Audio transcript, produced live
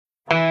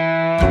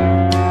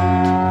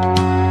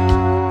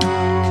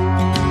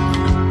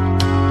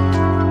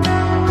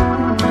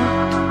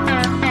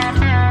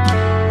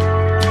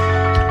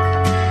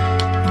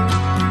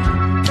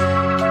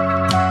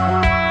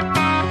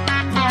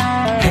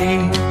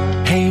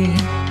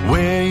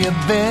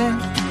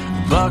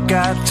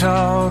Buckeye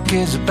Talk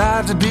is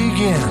about to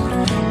begin.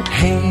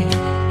 Hey,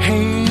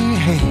 hey,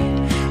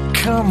 hey,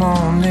 come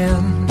on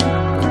in.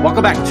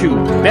 Welcome back to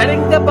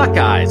Betting the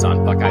Buckeyes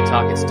on Buckeye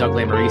Talk. It's Doug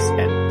Lesmerises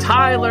and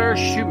Tyler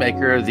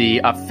Shoemaker, the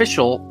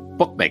official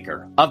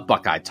bookmaker of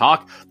Buckeye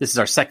Talk. This is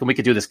our second week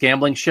of Do This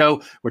Gambling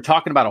Show. We're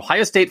talking about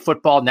Ohio State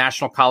football,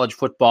 national college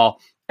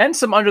football, and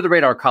some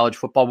under-the-radar college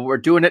football, but we're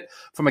doing it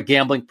from a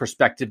gambling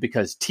perspective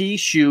because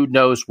T-Shoe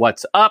knows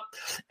what's up,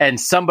 and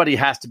somebody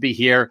has to be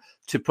here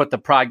to put the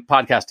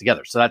podcast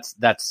together. So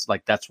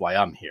that's why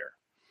I'm here.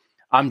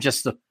 I'm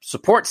just the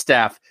support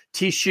staff.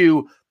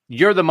 T-Shoe,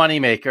 you're the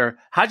moneymaker.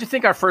 How'd you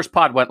think our first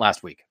pod went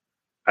last week?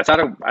 I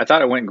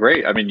thought it went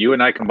great. I mean, you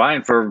and I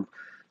combined for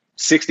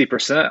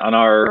 60% on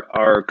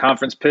our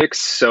conference picks.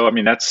 So, I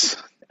mean, that's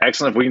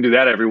excellent. If we can do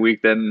that every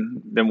week,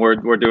 then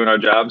we're doing our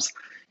jobs.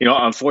 You know,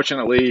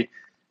 unfortunately,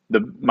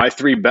 my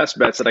three best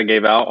bets that I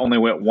gave out only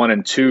went 1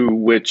 and 2,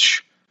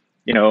 which,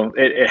 you know,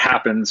 it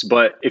happens.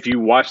 But if you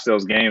watch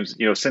those games,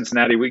 you know,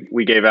 Cincinnati,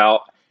 we gave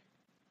out,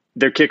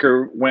 their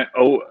kicker went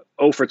 0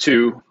 for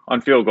 2 on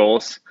field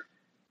goals.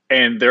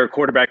 And their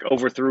quarterback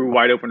overthrew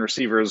wide open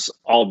receivers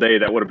all day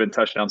that would have been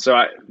touchdowns.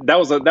 So that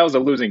was a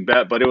losing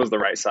bet, but it was the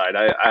right side.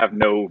 I have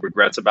no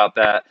regrets about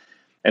that.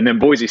 And then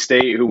Boise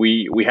State, who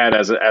we had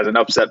as an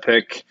upset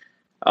pick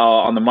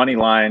on the money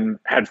line,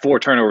 had 4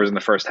 turnovers in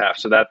the first half.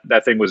 So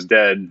that thing was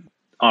dead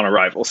on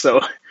arrival.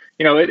 So,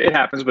 you know, it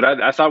happens. But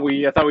I thought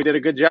we did a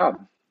good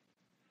job.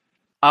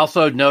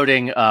 Also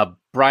noting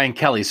Brian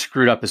Kelly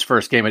screwed up his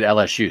first game at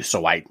LSU,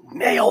 so I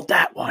nailed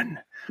that one.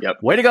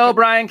 Yep. Way to go,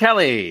 Brian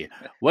Kelly.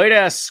 Way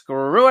to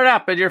screw it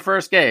up in your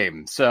first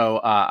game. So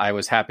I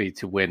was happy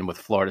to win with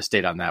Florida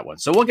State on that one.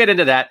 So we'll get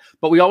into that.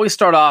 But we always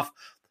start off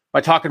by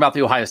talking about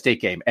the Ohio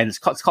State game. And it's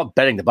called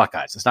Betting the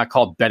Buckeyes. It's not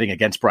called Betting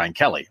Against Brian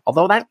Kelly.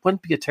 Although that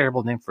wouldn't be a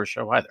terrible name for a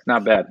show either.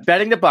 Not bad.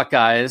 Betting the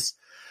Buckeyes.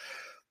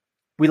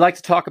 We like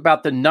to talk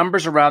about the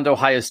numbers around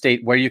Ohio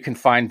State, where you can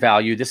find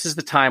value. This is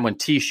the time when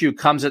T-Shoe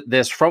comes at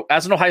this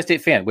as an Ohio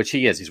State fan, which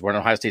he is. He's wearing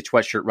an Ohio State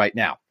sweatshirt right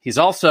now. He's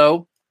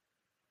also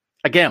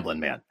a gambling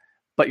man,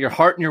 but your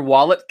heart and your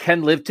wallet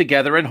can live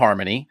together in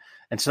harmony.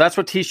 And so that's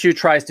what T-Shoe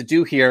tries to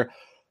do here.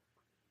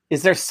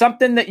 Is there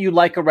something that you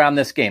like around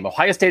this game?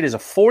 Ohio State is a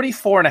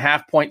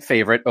 44.5-point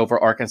favorite over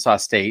Arkansas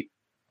State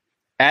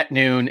at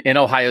noon in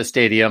Ohio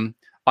Stadium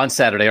on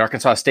Saturday.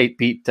 Arkansas State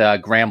beat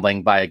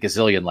Grambling by a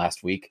gazillion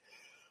last week.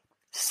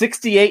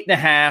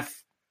 68.5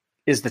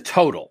 is the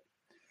total.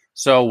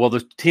 So will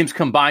the teams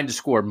combine to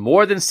score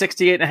more than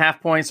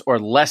 68.5 points or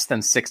less than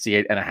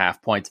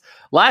 68.5 points?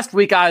 Last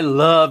week, I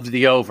loved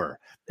the over,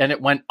 and it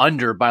went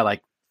under by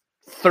like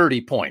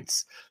 30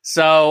 points.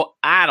 So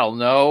I don't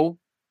know.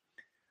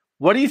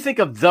 What do you think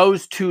of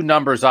those two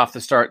numbers off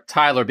the start,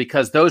 Tyler?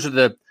 Because those are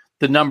the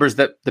numbers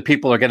that the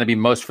people are going to be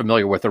most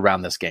familiar with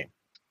around this game.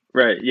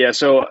 Right. Yeah.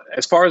 So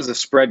as far as the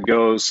spread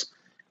goes,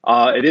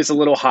 it is a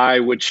little high,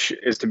 which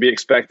is to be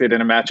expected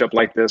in a matchup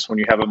like this when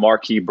you have a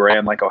marquee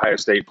brand like Ohio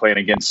State playing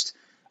against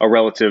a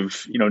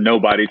relative, you know,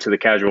 nobody to the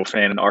casual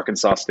fan in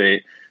Arkansas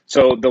State.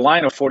 So the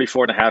line of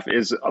 44.5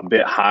 is a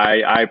bit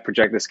high. I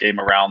project this game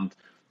around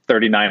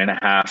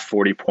 39.5,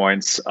 40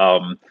 points.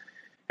 And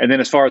then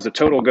as far as the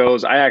total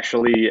goes, I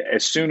actually,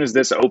 as soon as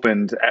this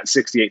opened at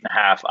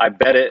 68.5, I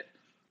bet it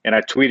and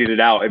I tweeted it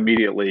out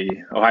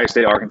immediately. Ohio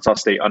State, Arkansas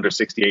State under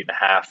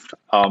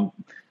 68.5.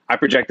 I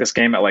project this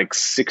game at like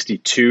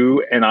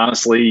 62. And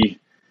honestly,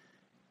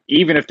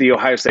 even if the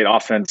Ohio State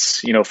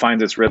offense, you know,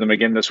 finds its rhythm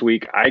again this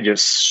week, I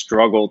just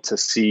struggle to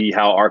see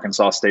how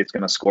Arkansas State's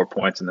going to score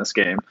points in this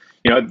game.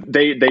 You know,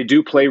 they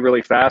do play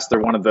really fast. They're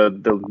one of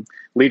the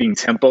leading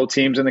tempo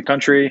teams in the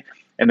country,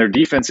 and their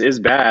defense is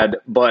bad.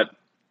 But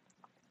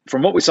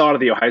from what we saw out of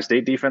the Ohio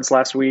State defense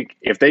last week,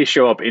 if they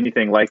show up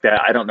anything like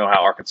that, I don't know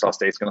how Arkansas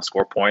State's going to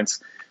score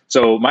points.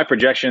 So my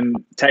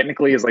projection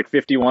technically is like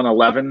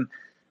 51-11.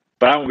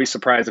 But I won't be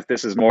surprised if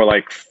this is more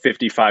like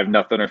 55-0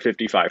 or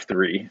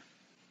 55-3.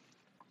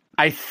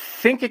 I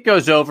think it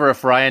goes over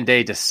if Ryan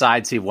Day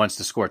decides he wants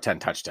to score 10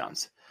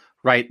 touchdowns,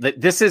 right?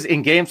 This is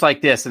in games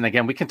like this. And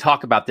again, we can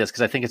talk about this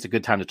because I think it's a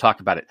good time to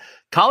talk about it.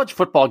 College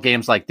football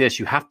games like this,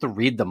 you have to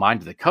read the mind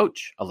of the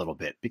coach a little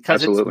bit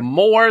because Absolutely. It's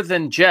more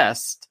than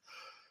just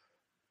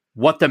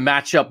what the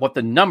matchup, what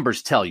the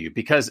numbers tell you,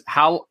 because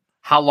how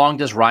long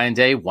does Ryan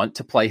Day want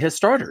to play his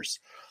starters?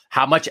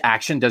 How much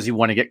action does he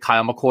want to get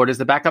Kyle McCord as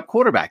the backup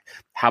quarterback?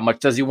 How much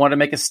does he want to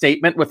make a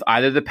statement with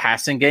either the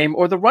passing game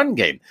or the run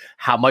game?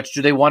 How much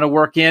do they want to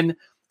work in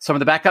some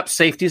of the backup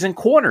safeties and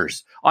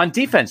corners on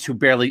defense who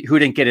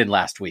didn't get in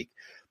last week?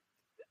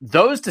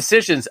 Those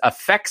decisions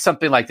affect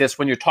something like this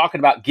when you're talking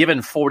about given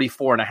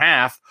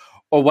 44.5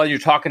 or whether you're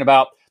talking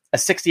about a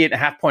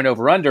 68.5 point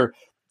over under.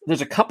 There's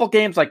a couple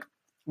games like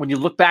when you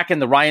look back in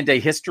the Ryan Day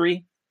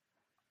history,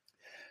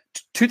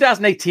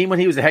 2018, when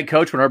he was the head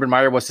coach, when Urban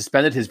Meyer was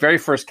suspended, his very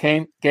first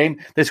game,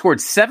 they scored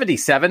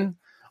 77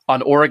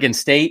 on Oregon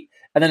State.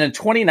 And then in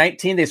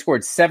 2019, they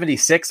scored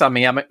 76 on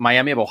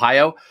Miami of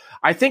Ohio.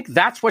 I think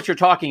that's what you're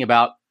talking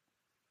about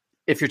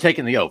if you're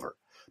taking the over.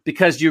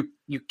 Because you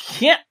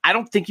can't, I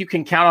don't think you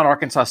can count on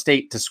Arkansas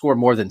State to score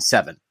more than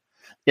 7.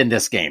 in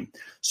this game.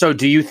 So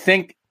do you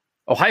think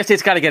Ohio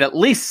State's got to get at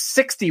least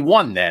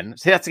 61 then?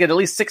 So it has to get at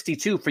least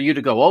 62 for you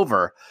to go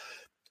over.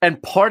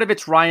 And part of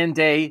it's Ryan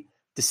Day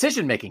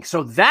decision-making.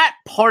 So that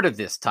part of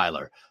this,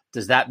 Tyler,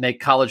 does that make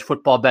college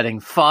football betting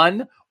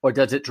fun, or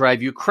does it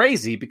drive you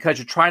crazy because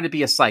you're trying to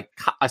be a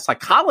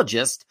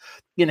psychologist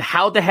in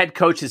how the head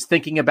coach is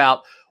thinking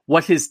about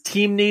what his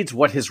team needs,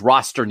 what his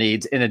roster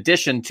needs, in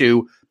addition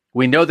to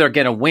we know they're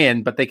going to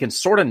win, but they can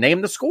sort of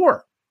name the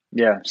score?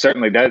 Yeah,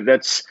 certainly.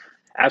 That's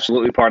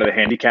absolutely part of the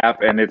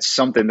handicap, and it's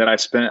something that I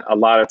spent a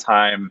lot of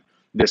time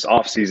this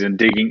offseason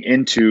digging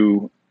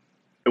into.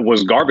 It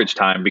was garbage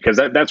time, because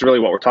that's really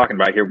what we're talking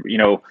about here. You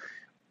know,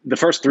 the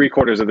first 3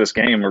 quarters of this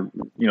game, or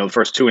the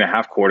first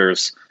 2.5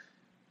 quarters,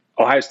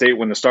 Ohio State,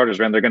 when the starters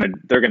ran, they're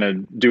gonna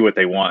do what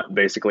they want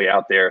basically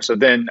out there. So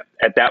then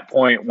at that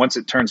point, once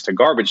it turns to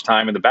garbage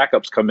time and the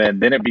backups come in,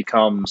 then it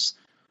becomes,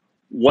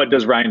 what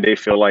does Ryan Day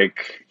feel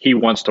like he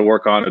wants to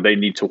work on or they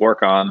need to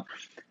work on?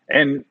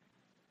 And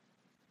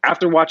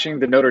after watching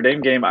the Notre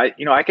Dame game, I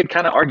could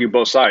kind of argue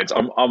both sides.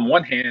 On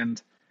one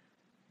hand,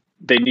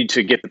 they need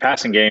to get the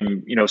passing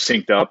game,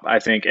 synced up, I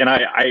think. And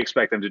I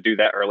expect them to do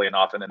that early and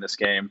often in this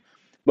game.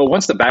 But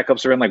once the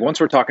backups are in, like once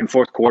we're talking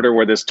fourth quarter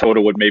where this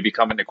total would maybe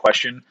come into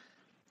question,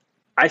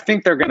 I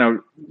think they're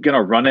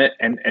gonna run it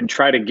and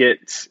try to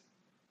get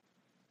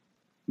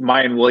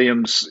Mayan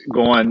Williams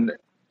going.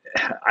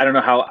 I don't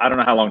know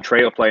how long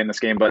Trey will play in this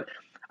game, but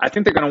I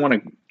think they're going to want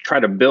to try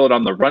to build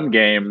on the run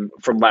game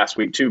from last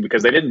week too,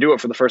 because they didn't do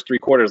it for the first 3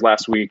 quarters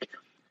last week.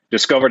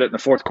 Discovered it in the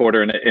fourth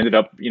quarter, and it ended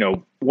up,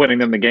 winning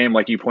them the game,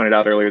 like you pointed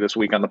out earlier this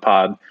week on the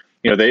pod.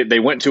 They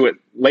went to it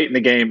late in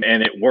the game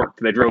and it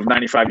worked. They drove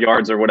 95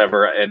 yards or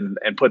whatever and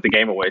put the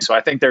game away. So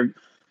I think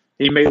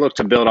he may look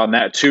to build on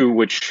that too,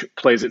 which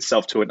plays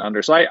itself to an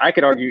under. So I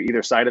could argue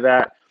either side of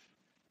that,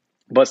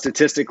 but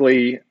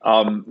statistically,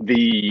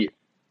 the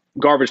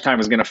garbage time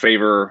is going to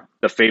favor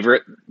the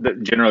favorite.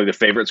 Generally, the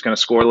favorite's going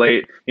to score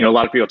late. A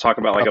lot of people talk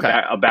about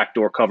a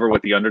backdoor cover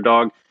with the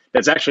underdog.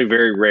 That's actually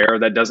very rare.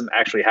 That doesn't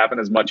actually happen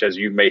as much as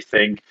you may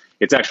think.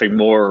 It's actually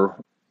more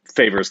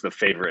favors the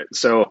favorite.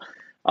 So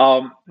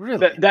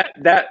really,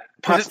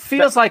 because it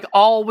feels like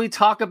all we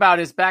talk about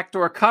is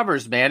backdoor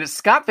covers, man. It's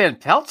Scott Van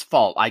Pelt's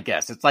fault, I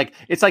guess. It's like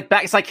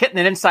hitting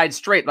an inside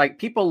straight. Like,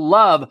 people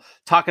love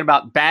talking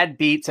about bad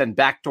beats and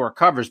backdoor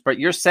covers, but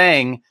you're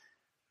saying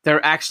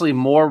they're actually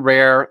more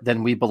rare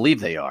than we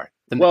believe they are,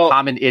 than the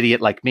common idiot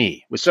like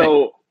me would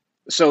think.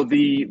 So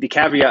the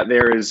caveat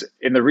there is,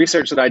 in the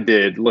research that I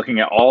did looking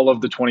at all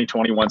of the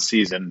 2021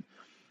 season,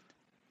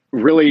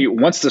 really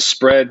once the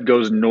spread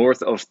goes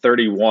north of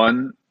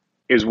 31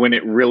 is when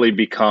it really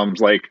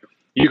becomes like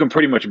you can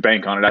pretty much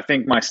bank on it. I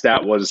think my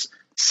stat was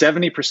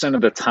 70%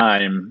 of the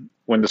time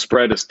when the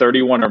spread is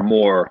 31 or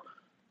more,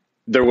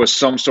 there was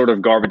some sort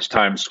of garbage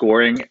time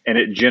scoring, and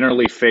it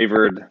generally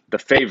favored the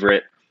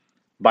favorite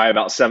by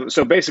about 7.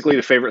 So basically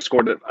the favorite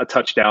scored a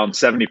touchdown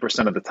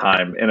 70% of the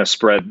time in a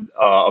spread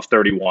of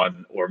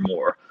 31 or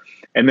more.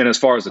 And then as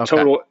far as the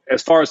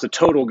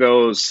total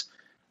goes,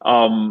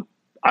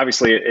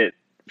 obviously it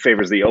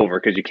favors the over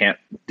because you can't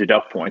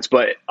deduct points.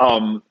 But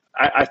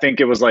I think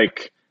it was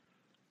like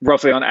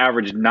roughly on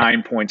average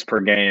 9 points per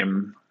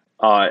game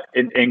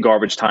in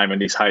garbage time in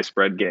these high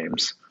spread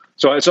games.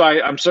 So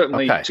I'm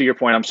certainly, to your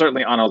point, I'm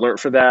certainly on alert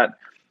for that.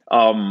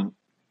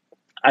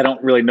 I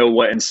don't really know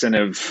what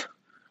incentive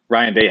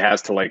Ryan Day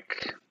has to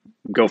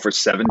go for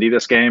 70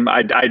 this game.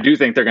 I do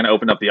think they're going to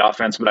open up the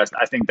offense, but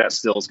I think that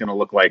still is going to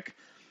look like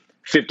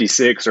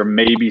 56 or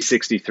maybe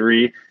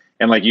 63.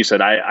 And like you said,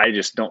 I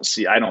don't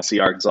see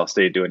Arkansas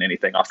State doing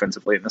anything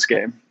offensively in this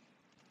game.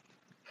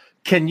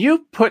 Can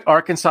you put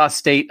Arkansas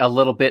State a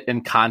little bit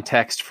in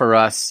context for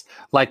us?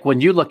 Like, when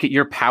you look at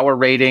your power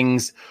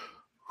ratings,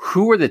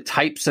 who are the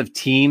types of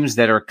teams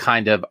that are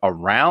kind of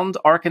around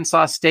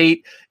Arkansas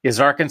State?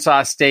 Is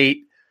Arkansas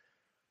State,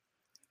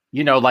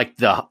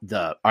 like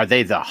are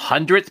they the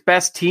 100th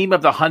best team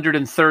of the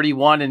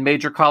 131 in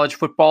major college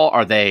football?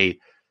 Are they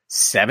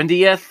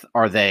 70th?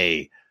 Are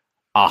they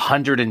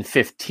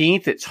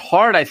 115th? It's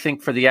hard, I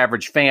think, for the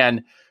average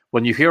fan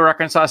when you hear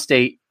Arkansas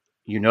State.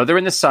 They're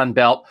in the Sun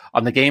Belt.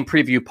 On the game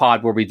preview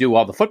pod where we do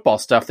all the football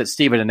stuff that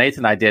Stephen and Nathan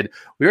and I did,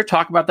 we were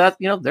talking about that.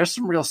 There's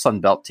some real Sun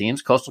Belt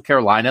teams, Coastal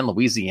Carolina and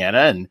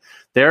Louisiana, and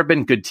there have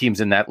been good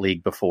teams in that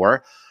league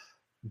before.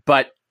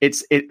 But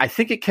I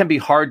think it can be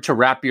hard to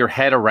wrap your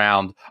head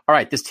around, all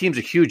right, this team's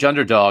a huge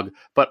underdog,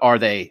 but are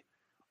they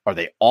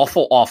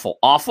awful,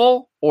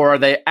 or are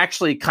they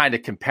actually kind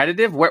of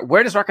competitive?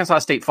 Where does Arkansas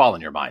State fall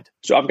in your mind?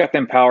 So I've got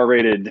them power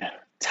rated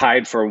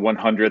tied for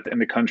 100th in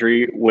the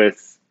country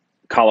with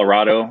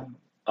Colorado,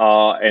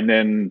 and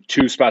then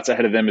 2 spots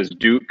ahead of them is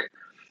Duke.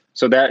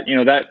 So that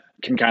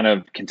can kind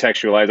of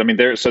contextualize. I mean,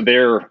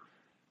 they're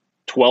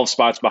 12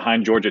 spots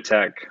behind Georgia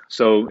Tech.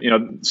 So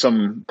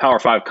some Power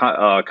 5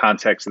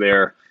 context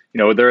there.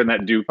 They're in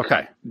that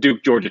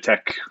Duke Georgia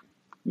Tech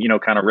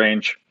kind of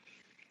range.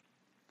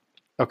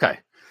 Okay,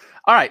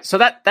 all right. So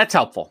that's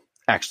helpful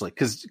actually,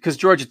 because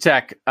Georgia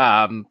Tech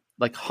hung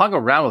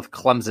around with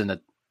Clemson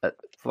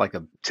for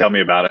tell me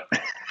about it.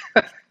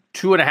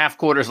 2.5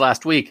 quarters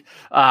last week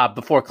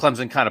before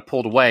Clemson kind of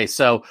pulled away.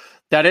 So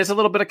that is a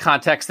little bit of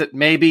context that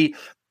maybe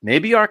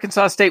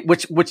Arkansas State,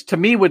 which to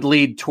me would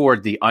lead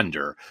toward the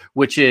under,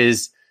 which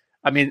is,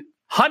 I mean,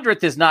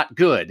 100th is not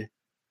good,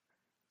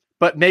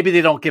 but maybe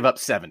they don't give up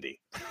 70.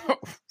 Right?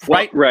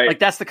 Well, right. Like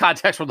that's the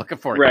context we're looking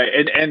for.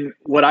 Right. And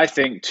what I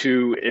think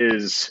too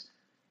is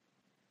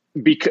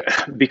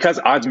because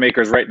odds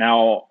makers right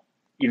now,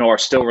 are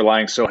still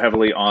relying so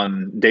heavily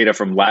on data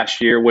from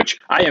last year, which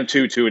I am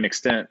too, to an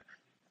extent.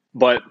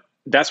 But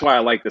that's why I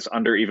like this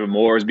under even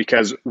more, is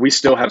because we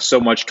still have so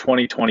much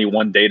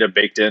 2021 data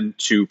baked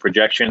into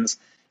projections,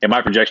 and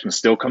my projection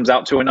still comes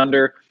out to an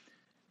under.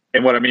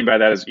 And what I mean by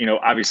that is,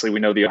 obviously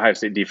we know the Ohio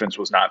State defense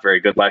was not very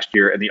good last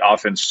year, and the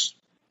offense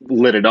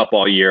lit it up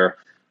all year.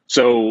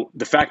 So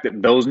the fact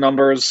that those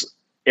numbers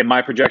in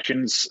my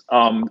projections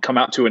come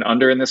out to an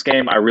under in this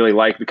game, I really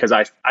like, because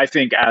I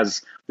think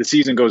as the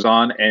season goes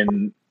on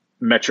and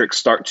metrics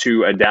start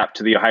to adapt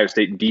to the Ohio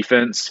State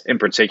defense in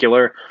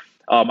particular,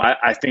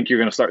 I think you're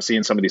going to start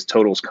seeing some of these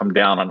totals come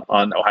down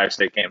on Ohio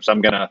State games. So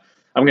I'm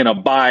gonna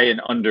buy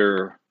an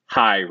under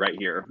high right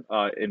here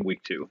in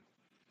week 2.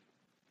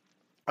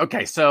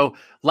 Okay, so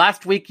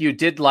last week you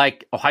did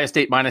like Ohio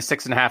State minus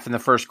 6.5 in the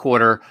first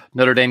quarter.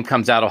 Notre Dame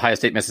comes out. Ohio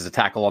State misses a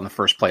tackle on the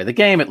first play of the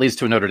game. It leads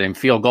to a Notre Dame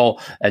field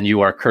goal, and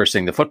you are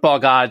cursing the football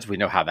gods. We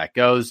know how that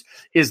goes.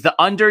 Is the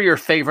under your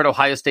favorite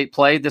Ohio State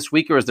play this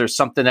week, or is there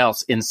something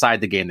else inside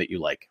the game that you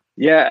like?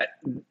 Yeah,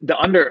 the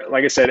under,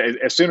 like I said,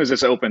 as soon as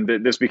this opened,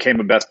 this became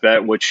a best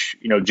bet, which,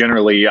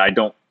 generally I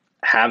don't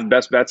have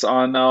best bets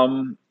on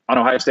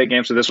Ohio State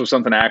games. So this was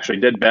something I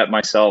actually did bet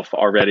myself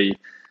already.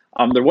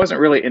 There wasn't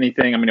really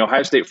anything. I mean,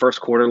 Ohio State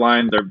first quarter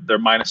line, they're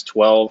minus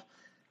 12.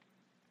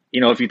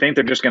 If you think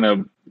they're just going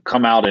to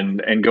come out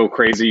and go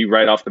crazy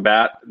right off the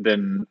bat,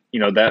 then,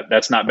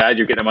 that's not bad.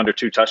 You're getting them under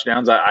 2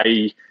 touchdowns.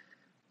 I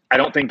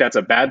don't think that's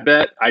a bad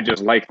bet. I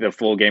just like the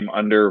full game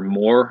under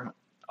more.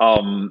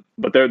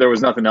 But there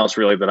was nothing else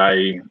really that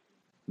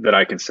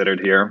I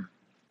considered here.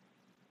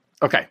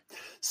 Okay.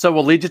 So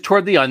we'll lead you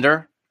toward the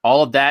under.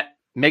 All of that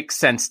makes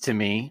sense to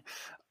me.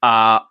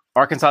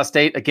 Arkansas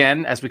State,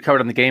 again, as we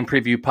covered on the game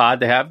preview pod,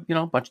 they have,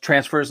 a bunch of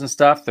transfers and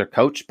stuff. They're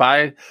coached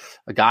by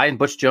a guy in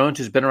Butch Jones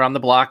who's been around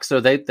the block. So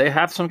they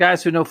have some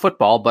guys who know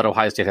football, but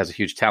Ohio State has a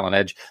huge talent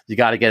edge. You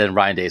got to get in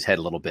Ryan Day's head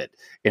a little bit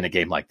in a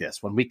game like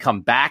this. When we come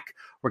back,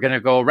 we're going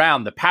to go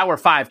around the Power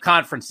 5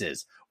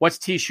 conferences. What's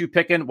T-Shoe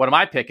picking? What am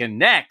I picking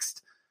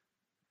next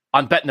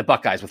on Betting the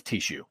Buckeyes with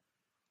T-Shoe?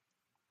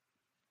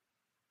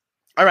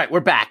 All right, we're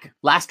back.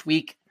 Last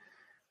week,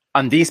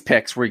 on these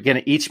picks, we're going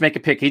to each make a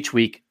pick each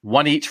week,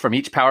 one each from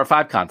each Power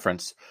 5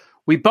 conference.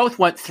 We both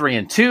went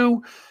 3-2.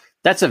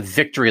 That's a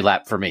victory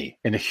lap for me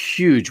in a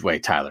huge way,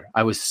 Tyler.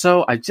 I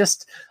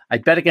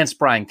bet against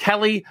Brian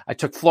Kelly. I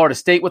took Florida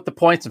State with the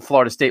points, and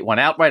Florida State won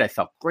outright. I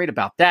felt great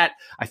about that.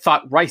 I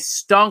thought Rice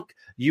stunk.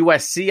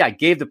 USC, I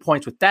gave the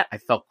points with that. I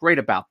felt great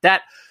about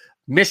that.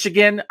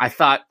 Michigan, I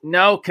thought,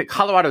 no,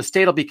 Colorado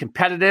State will be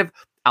competitive.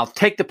 I'll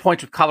take the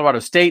points with Colorado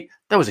State.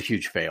 That was a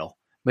huge fail.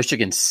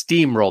 Michigan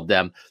steamrolled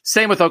them.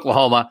 Same with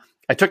Oklahoma.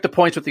 I took the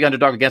points with the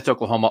underdog against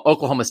Oklahoma.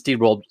 Oklahoma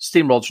steamrolled.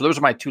 So those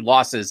are my 2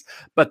 losses.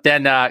 But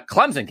then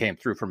Clemson came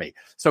through for me.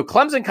 So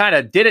Clemson kind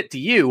of did it to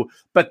you.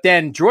 But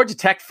then Georgia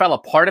Tech fell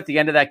apart at the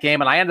end of that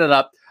game. And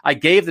I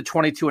gave the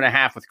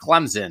 22.5 with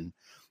Clemson.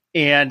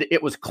 And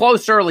it was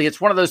close early.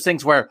 It's one of those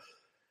things where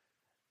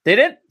they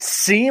didn't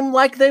seem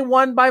like they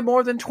won by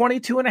more than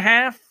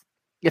 22.5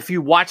 if you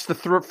watch the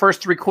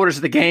first 3 quarters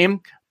of the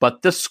game.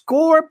 But the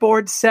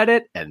scoreboard said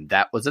it, and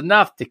that was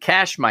enough to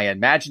cash my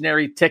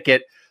imaginary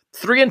ticket.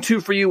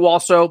 3-2 for you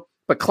also,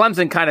 but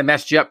Clemson kind of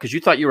messed you up because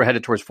you thought you were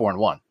headed towards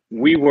 4-1.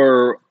 We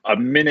were a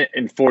minute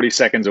and 40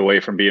 seconds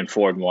away from being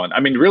 4-1. I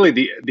mean, really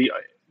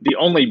the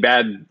only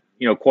bad,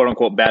 quote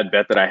unquote bad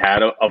bet that I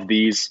had of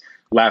these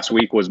last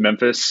week was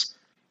Memphis,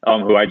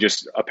 who I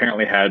just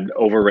apparently had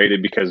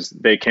overrated because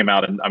they came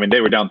out and, they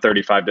were down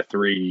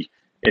 35-3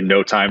 in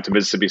no time to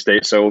Mississippi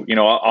State. So,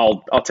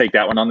 I'll take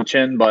that one on the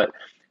chin, but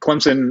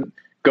Clemson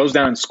goes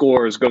down and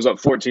scores, goes up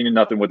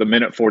 14-0 with a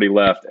minute 40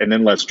 left, and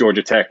then lets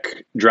Georgia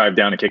Tech drive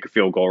down and kick a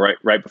field goal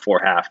right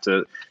before half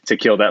to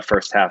kill that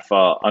first half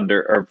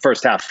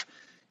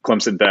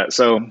Clemson bet.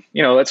 So,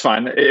 that's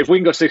fine. If we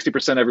can go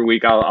 60% every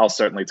week, I'll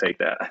certainly take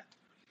that.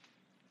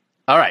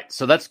 All right,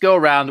 so let's go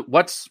around.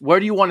 Where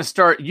do you want to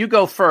start? You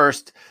go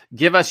first.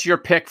 Give us your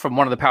pick from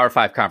one of the Power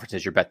 5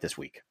 conferences, your bet this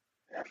week.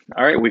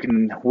 All right,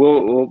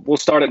 we'll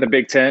start at the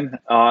Big Ten,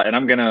 and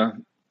I'm gonna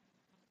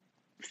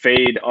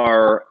fade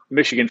our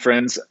Michigan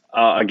friends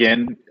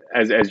again,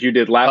 as you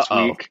did last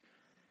week.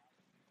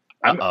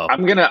 I'm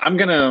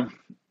gonna.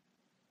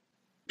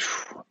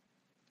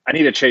 I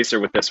need a chaser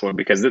with this one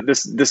because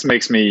this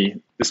makes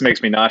me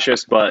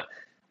nauseous. But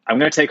I'm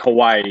gonna take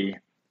Hawaii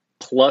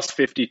plus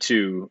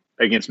 52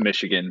 against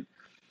Michigan.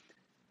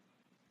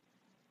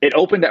 It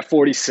opened at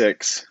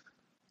 46.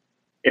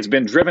 It's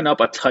been driven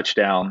up a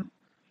touchdown.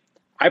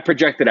 I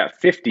projected at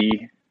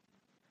 50.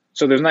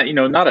 So there's not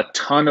a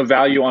ton of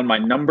value on my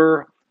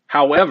number.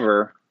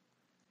 However,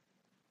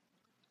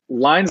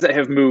 lines that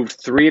have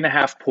moved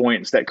 3.5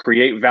 points that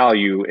create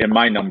value in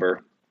my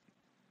number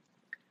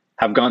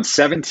have gone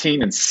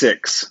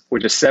 17-6,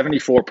 which is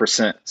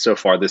 74% so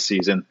far this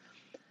season.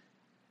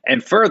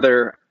 And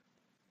further,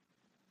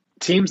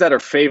 teams that are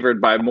favored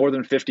by more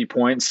than 50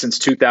 points since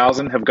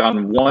 2000 have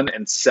gone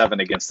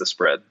 1-7 against the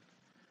spread.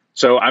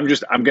 So I'm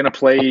going to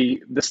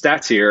play the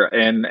stats here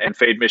and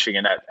fade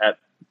Michigan at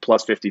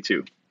plus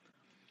 52.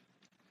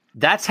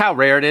 That's how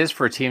rare it is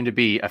for a team to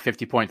be a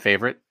 50-point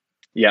favorite.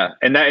 Yeah,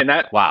 and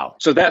that wow.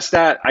 So that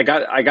stat I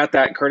got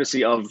that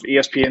courtesy of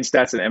ESPN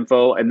Stats and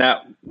Info, and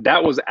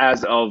that was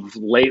as of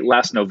late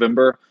last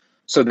November.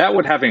 So that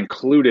would have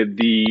included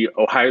the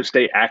Ohio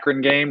State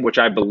Akron game, which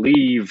I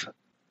believe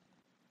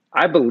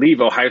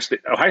Ohio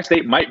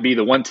State might be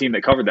the one team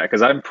that covered that,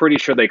 because I'm pretty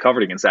sure they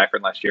covered against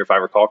Akron last year, if I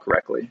recall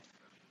correctly.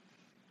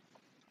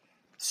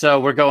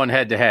 So we're going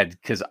head to head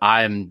because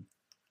I'm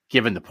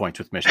giving the points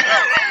with Michigan,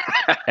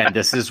 and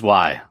this is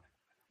why.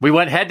 We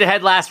went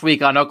head-to-head last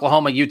week on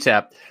Oklahoma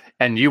UTEP,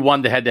 and you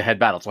won the head-to-head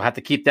battle. So we'll have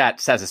to keep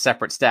that as a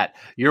separate stat.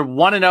 You're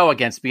 1-0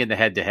 against me in the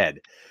head-to-head.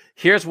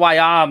 Here's why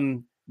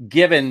I'm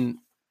given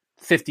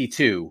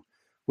 52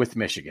 with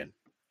Michigan.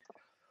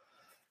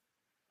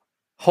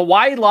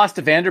 Hawaii lost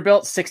to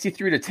Vanderbilt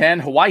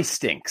 63-10. Hawaii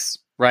stinks,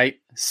 right?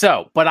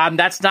 So, but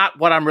that's not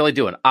what I'm really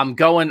doing. I'm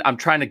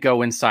trying to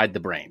go inside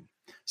the brain.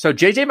 So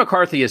JJ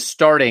McCarthy is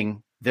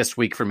starting this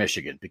week for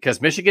Michigan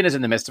because Michigan is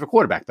in the midst of a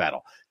quarterback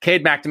battle.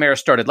 Cade McNamara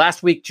started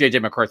last week.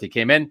 JJ McCarthy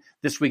came in.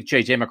 This week,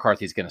 JJ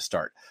McCarthy is going to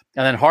start.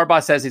 And then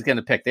Harbaugh says he's going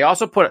to pick. They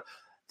also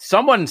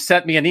someone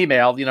sent me an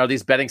email. You know,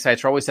 these betting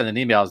sites are always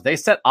sending emails. They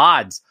set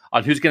odds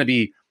on who's going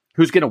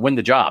to win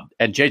the job.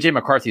 And JJ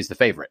McCarthy is the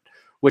favorite,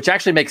 which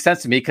actually makes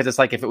sense to me because it's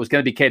like if it was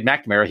going to be Cade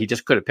McNamara, he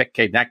just could have picked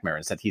Cade McNamara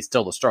and said he's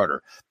still the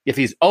starter. If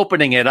he's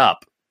opening it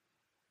up,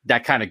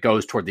 that kind of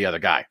goes toward the other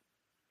guy.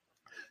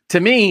 To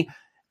me,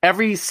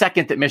 every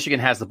second that Michigan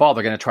has the ball,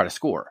 they're going to try to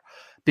score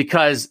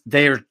because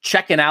they're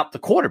checking out the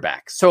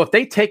quarterback. So if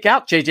they take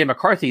out J.J.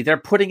 McCarthy, they're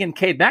putting in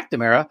Cade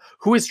McNamara,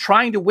 who is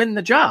trying to win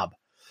the job.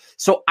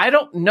 So I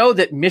don't know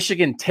that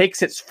Michigan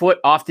takes its foot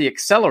off the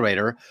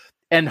accelerator,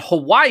 and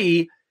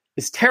Hawaii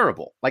is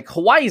terrible. Like,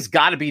 Hawaii's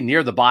got to be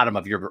near the bottom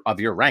of your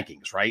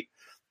rankings, right?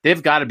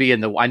 They've got to be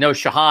in the. I know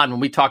Shahan, when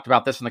we talked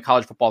about this on the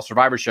College Football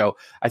Survivor Show,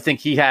 I think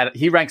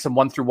he ranks them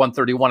 1 through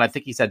 131. I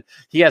think he said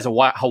he has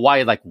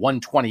Hawaii like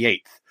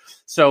 128th.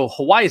 So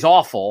Hawaii's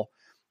awful,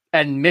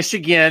 and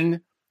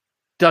Michigan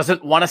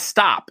doesn't want to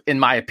stop, in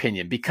my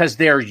opinion, because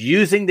they're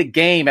using the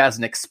game as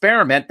an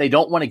experiment. They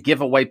don't want to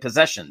give away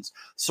possessions.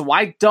 So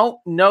I don't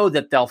know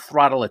that they'll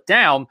throttle it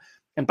down.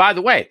 And by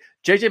the way,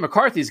 J.J.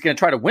 McCarthy is going to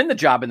try to win the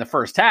job in the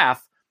first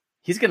half.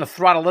 He's going to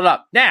throttle it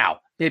up. Now,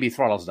 maybe he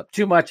throttles it up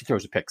too much. He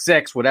throws a pick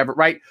six, whatever,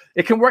 right?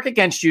 It can work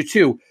against you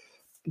too.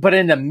 But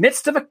in the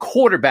midst of a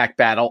quarterback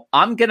battle,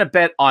 I'm going to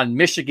bet on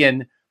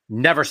Michigan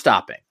never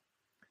stopping.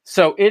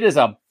 So it is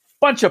a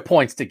bunch of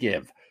points to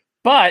give.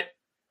 But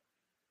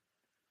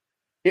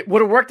it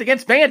would have worked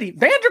against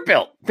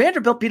Vanderbilt.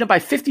 Vanderbilt beat them by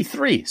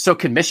 53. So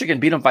can Michigan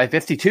beat them by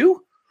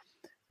 52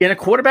 in a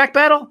quarterback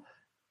battle?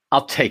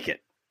 I'll take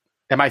it.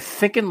 Am I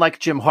thinking like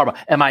Jim Harbaugh?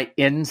 Am I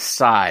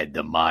inside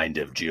the mind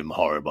of Jim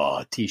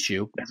Harbaugh?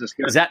 T-Shoe.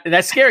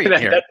 That's scary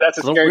here. That's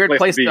a little weird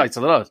place to be. It's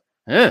a little.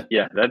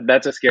 Yeah,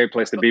 that's a scary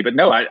place to be. But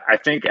no, I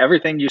think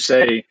everything you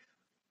say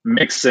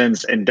makes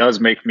sense and does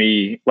make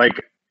me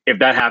like. If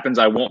that happens,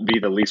 I won't be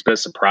the least bit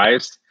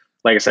surprised.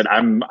 Like I said,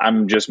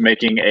 I'm just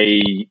making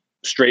a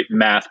straight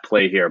math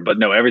play here. But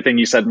no, everything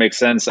you said makes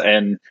sense.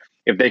 And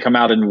if they come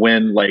out and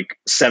win like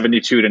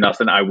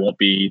 72-0, I won't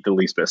be the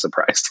least bit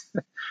surprised.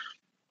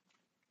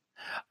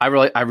 I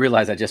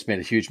realized I just made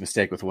a huge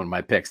mistake with one of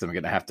my picks that I'm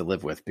going to have to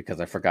live with because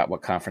I forgot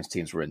what conference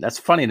teams were in. That's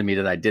funny to me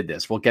that I did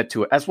this. We'll get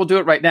to it as we'll do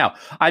it right now.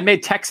 I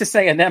made Texas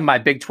A&M my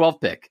Big 12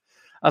 pick.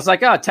 I was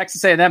like, oh,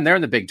 Texas A&M, they're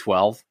in the Big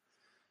 12,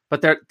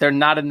 but they're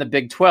not in the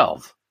Big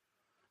 12.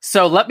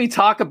 So let me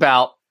talk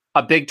about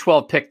a Big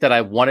 12 pick that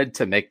I wanted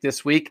to make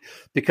this week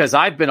because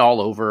I've been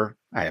all over.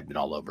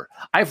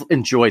 I've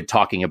enjoyed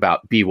talking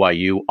about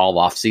BYU all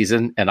off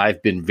season, and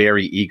I've been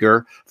very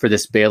eager for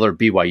this Baylor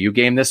BYU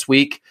game this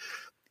week.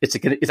 I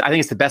think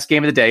it's the best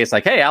game of the day. It's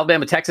like, hey,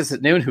 Alabama, Texas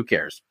at noon. Who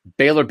cares?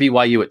 Baylor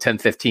BYU at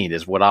 10:15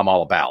 is what I'm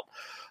all about.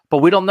 But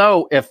we don't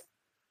know if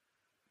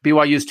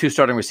BYU's two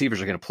starting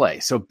receivers are going to play.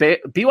 So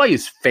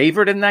BYU's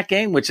favored in that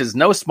game, which is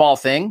no small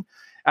thing.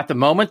 At the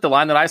moment, the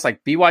line that I was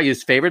like,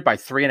 BYU's favored by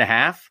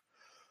 3.5.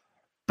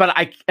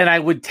 But I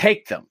would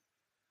take them.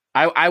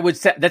 I would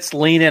say, let's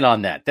lean in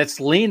on that. Let's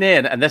lean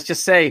in and let's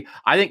just say,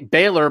 I think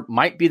Baylor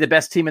might be the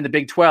best team in the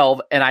Big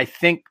 12, and I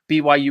think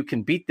BYU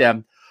can beat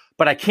them.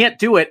 But I can't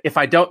do it if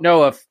I don't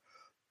know if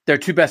their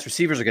two best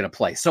receivers are going to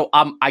play. So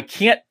I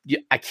can't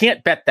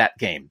bet that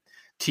game,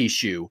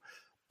 T-Shoe.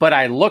 But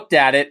I looked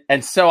at it,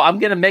 and so I'm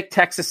going to make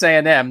Texas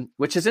A&M,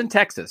 which is in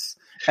Texas,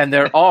 and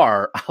there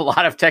are a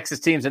lot of Texas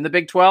teams in the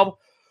Big 12.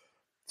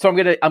 So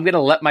I'm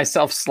gonna let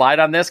myself slide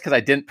on this because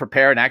I didn't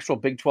prepare an actual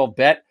Big 12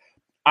 bet.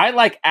 I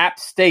like App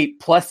State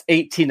plus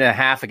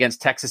 18.5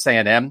 against Texas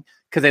A&M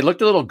because they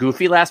looked a little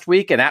goofy last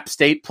week, and App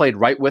State played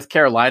right with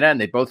Carolina, and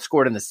they both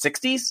scored in the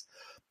 60s.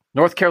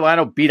 North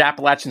Carolina beat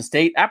Appalachian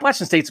State.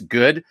 Appalachian State's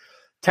good.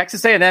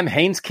 Texas A&M,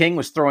 Haynes King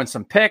was throwing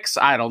some picks.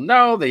 I don't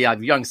know. They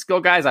have young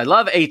skill guys. I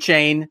love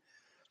A-Chain.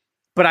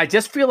 But I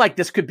just feel like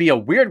this could be a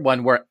weird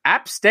one where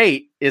App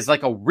State is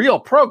like a real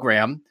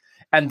program,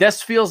 and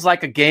this feels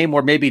like a game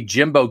where maybe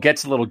Jimbo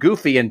gets a little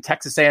goofy and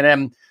Texas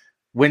A&M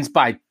wins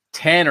by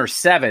 10 or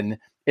 7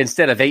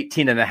 instead of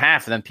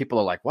 18.5. And then people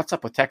are like, what's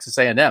up with Texas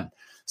A&M?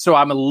 So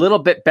I'm a little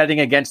bit betting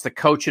against the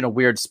coach in a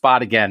weird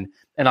spot again,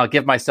 and I'll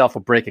give myself a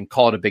break and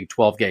call it a Big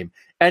 12 game.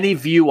 Any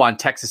view on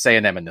Texas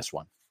A&M in this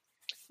one?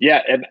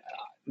 Yeah, and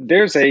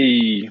there's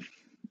a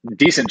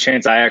decent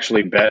chance I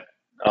actually bet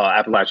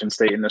Appalachian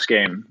State in this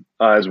game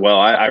as well.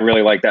 I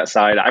really like that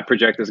side. I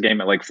project this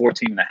game at like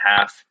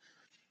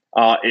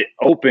 14.5. It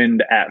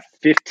opened at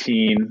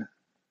 15.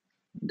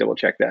 Double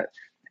check that.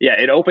 Yeah,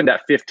 it opened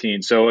at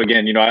 15. So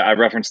again, I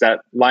referenced that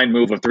line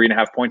move of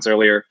 3.5 points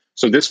earlier.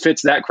 So this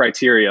fits that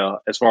criteria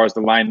as far as the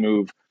line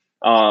move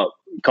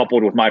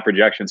coupled with my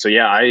projection. So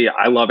yeah,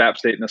 I love App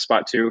State in this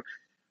spot too.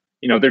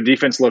 Their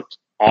defense looked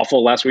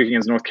awful last week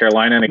against North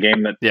Carolina in a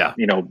game that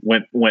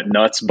went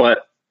nuts,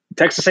 but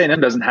Texas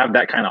A&M doesn't have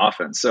that kind of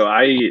offense. So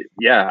I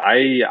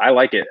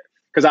like it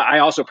because I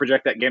also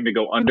project that game to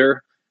go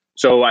under.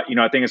 So I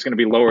think it's going to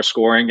be lower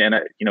scoring, and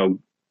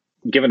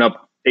giving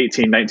up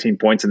 18, 19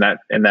 points in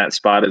that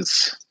spot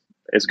is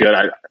good.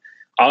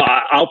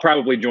 I'll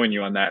probably join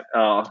you on that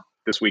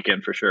this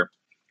weekend for sure.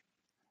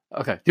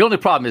 Okay. The only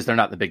problem is they're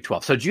not in the Big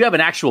 12. So do you have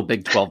an actual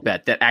Big 12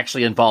 bet that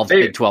actually involves a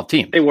Big 12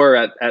 team? They were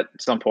at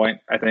some point,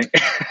 I think.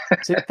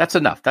 See, that's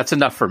enough. That's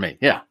enough for me.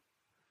 Yeah.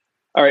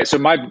 All right. So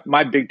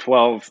my Big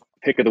 12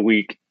 pick of the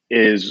week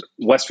is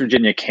West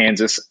Virginia,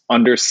 Kansas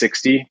under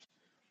 60.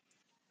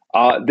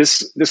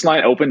 This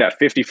line opened at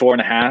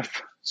 54.5.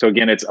 So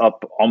again, it's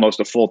up almost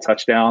a full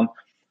touchdown.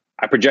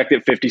 I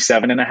projected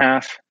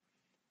 57.5.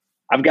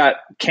 I've got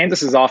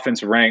Kansas's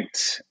offense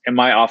ranked in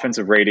my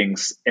offensive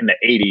ratings in the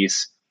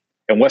 80s,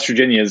 and West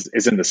Virginia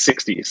is in the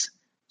 60s.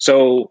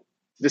 So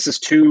this is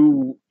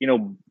two,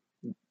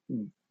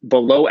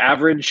 below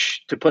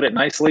average, to put it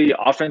nicely,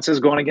 offenses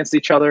going against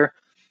each other.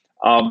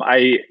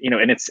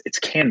 And it's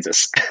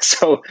Kansas.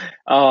 So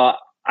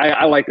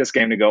I like this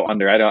game to go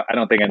under. I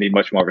don't think I need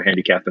much more of a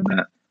handicap than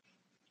that.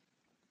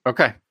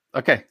 Okay.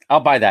 I'll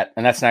buy that.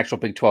 And that's an actual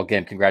Big 12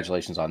 game.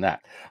 Congratulations on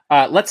that.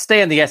 Let's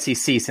stay in the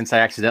SEC since I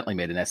accidentally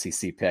made an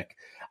SEC pick.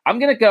 I'm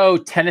going to go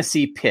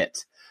Tennessee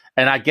Pitt.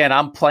 And again,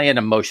 I'm playing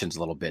emotions a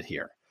little bit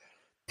here.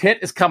 Pitt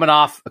is coming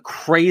off a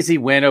crazy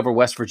win over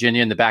West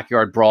Virginia in the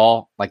Backyard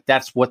Brawl. Like,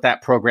 that's what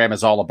that program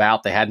is all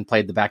about. They hadn't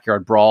played the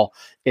Backyard Brawl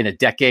in a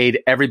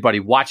decade. Everybody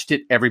watched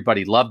it.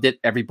 Everybody loved it.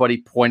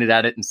 Everybody pointed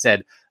at it and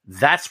said,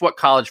 that's what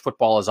college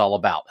football is all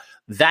about.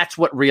 That's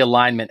what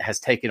realignment has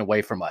taken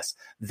away from us.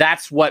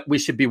 That's what we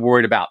should be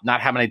worried about,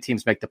 not how many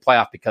teams make the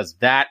playoff, because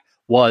that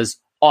was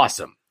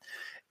awesome.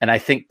 And I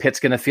think Pitt's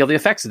going to feel the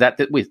effects of that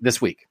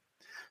this week.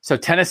 So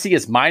Tennessee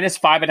is minus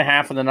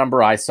 5.5 on the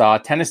number I saw.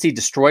 Tennessee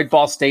destroyed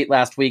Ball State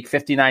last week,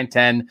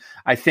 59-10.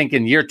 I think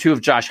in year 2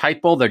 of Josh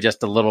Heupel, they're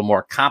just a little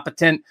more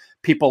competent.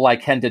 People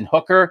like Hendon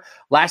Hooker.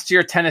 Last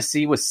year,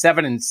 Tennessee was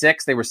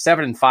 7-6. They were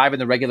 7-5 in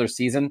the regular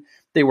season.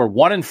 They were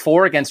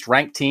 1-4 against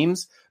ranked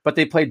teams, but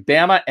they played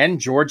Bama and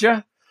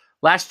Georgia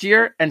last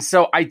year. And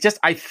so I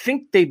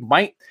think they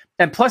might.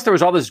 And plus, there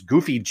was all this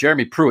goofy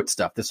Jeremy Pruitt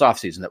stuff this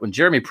offseason, that when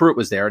Jeremy Pruitt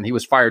was there and he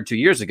was fired 2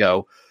 years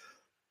ago,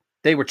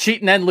 they were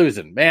cheating and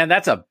losing. Man,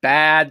 that's a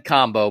bad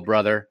combo,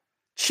 brother.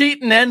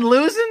 Cheating and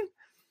losing?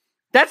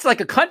 That's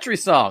like a country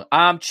song.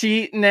 I'm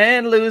cheating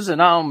and losing.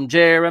 I'm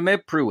Jeremy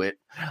Pruitt.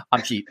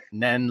 I'm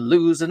cheating and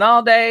losing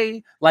all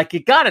day. Like, you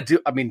got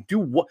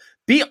to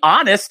be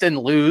honest and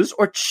lose,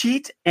 or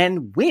cheat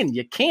and win.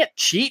 You can't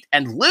cheat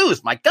and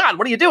lose. My God,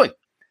 what are you doing?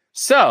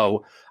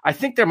 So I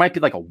think there might be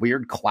like a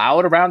weird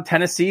cloud around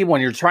Tennessee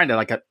when you're trying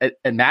to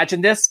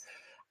imagine this.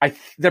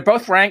 They're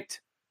both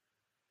ranked.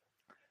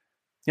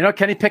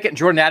 Kenny Pickett and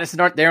Jordan Addison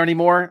aren't there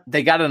anymore.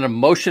 They got an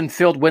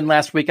emotion-filled win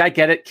last week. I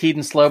get it,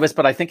 Keaton Slovis,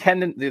 but I think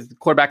Hendon is the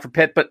quarterback for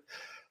Pitt. But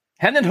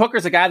Hendon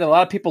Hooker's a guy that a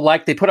lot of people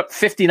like. They put up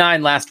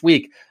 59 last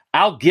week.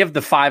 I'll give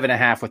the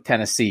 5.5 with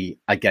Tennessee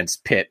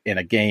against Pitt in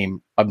a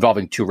game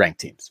involving 2 ranked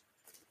teams.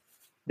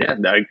 Yeah,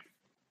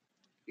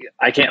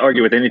 I can't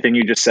argue with anything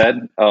you just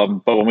said.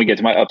 But when we get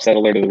to my upset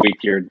alert of the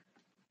week, you're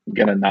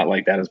going to not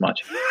like that as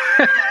much.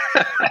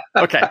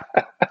 Okay.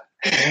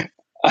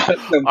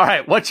 All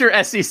right. What's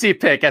your SEC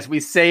pick as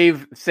we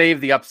save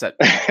the upset?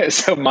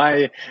 So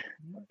I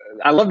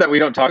love that we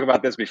don't talk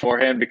about this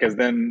beforehand, because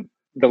then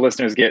the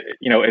listeners get,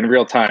 in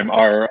real time,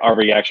 our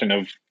reaction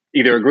of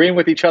either agreeing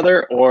with each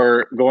other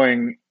or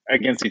going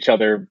against each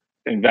other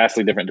in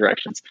vastly different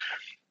directions.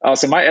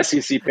 So my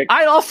SEC pick.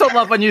 I also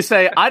love when you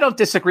say, I don't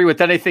disagree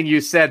with anything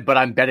you said, but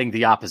I'm betting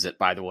the opposite,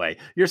 by the way.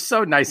 You're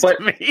so nice to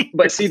me.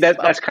 But see,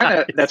 that's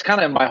kind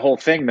of my whole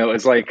thing, though,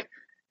 is like,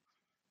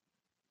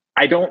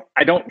 I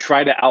don't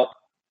try to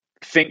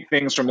outthink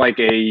things from like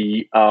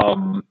a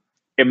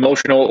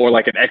emotional or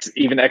like an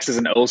even X's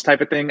and O's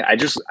type of thing. I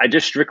just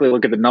strictly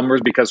look at the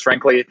numbers, because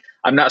frankly,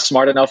 I'm not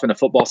smart enough in a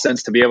football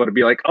sense to be able to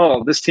be like,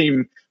 oh, this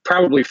team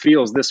probably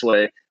feels this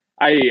way.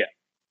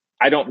 I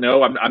I don't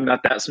know. I'm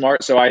not that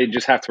smart, so I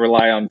just have to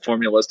rely on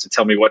formulas to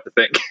tell me what to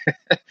think.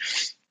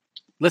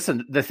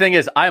 Listen, the thing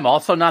is, I'm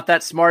also not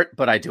that smart,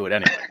 but I do it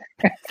anyway.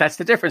 That's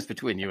the difference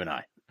between you and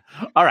I.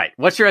 All right.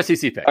 What's your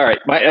SEC pick? All right.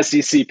 My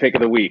SEC pick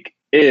of the week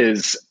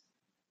is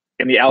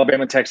in the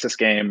Alabama-Texas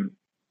game.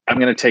 I'm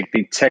going to take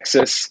the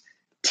Texas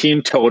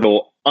team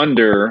total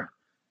under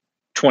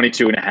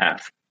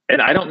 22.5.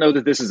 And I don't know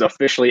that this is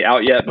officially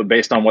out yet, but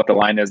based on what the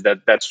line is,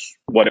 that's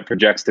what it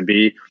projects to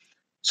be.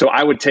 So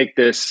I would take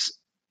this.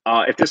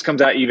 If this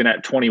comes out even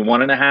at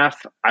 21.5,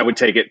 I would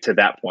take it to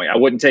that point. I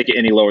wouldn't take it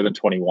any lower than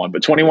 21,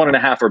 but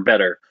 21.5 or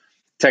better.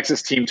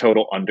 Texas team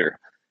total under.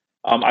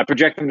 I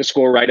project them to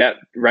score right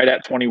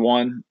at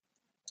 21.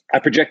 I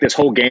project this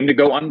whole game to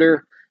go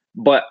under,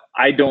 but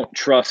I don't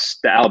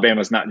trust that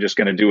Alabama's not just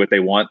going to do what they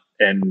want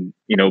and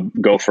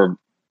go for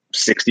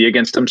 60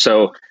 against them.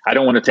 So I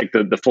don't want to take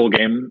the full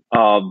game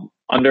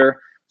under.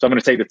 So I'm going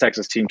to take the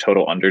Texas team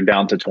total under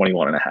down to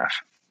 21.5.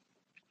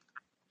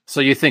 So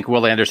you think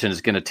Will Anderson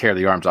is going to tear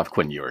the arms off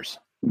Quinn Ewers?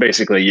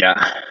 Basically,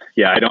 yeah.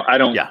 I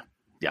don't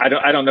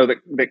know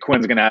that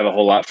Quinn's going to have a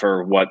whole lot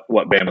for what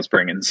Bama's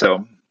bringing.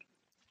 So,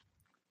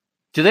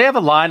 do they have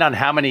a line on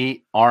how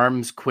many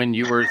arms Quinn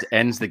Ewers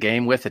ends the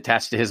game with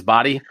attached to his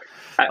body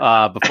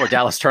before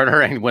Dallas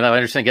Turner and Will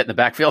Anderson get in the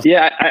backfield?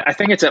 Yeah, I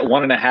think it's at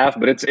 1.5,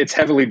 but it's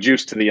heavily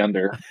juiced to the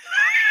under.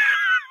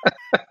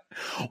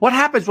 What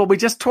happens when we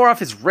just tore off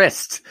his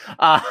wrist?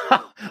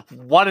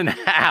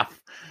 1.5.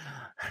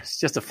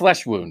 It's just a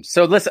flesh wound.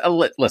 So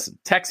listen,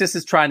 Texas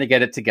is trying to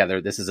get it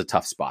together. This is a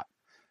tough spot,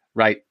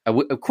 right?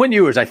 Quinn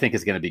Ewers, I think,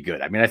 is going to be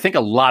good. I mean, I think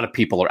a lot of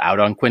people are out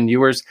on Quinn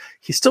Ewers.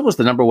 He still was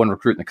the number one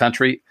recruit in the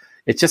country.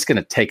 It's just going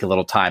to take a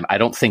little time. I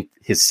don't think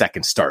his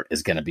second start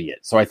is going to be it.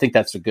 So I think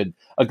that's a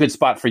good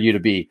spot for you to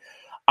be.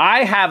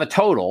 I have a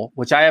total,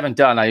 which I haven't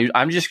done.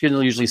 I'm just going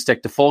to usually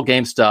stick to full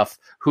game stuff,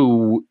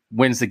 who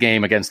wins the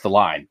game against the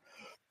line.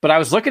 But I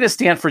was looking at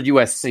Stanford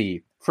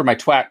USC for my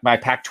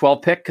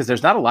Pac-12 pick, because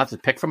there's not a lot to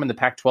pick from in the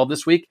Pac-12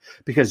 this week,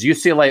 because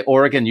UCLA,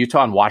 Oregon,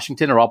 Utah, and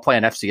Washington are all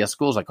playing FCS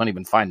schools. I couldn't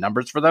even find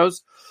numbers for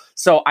those.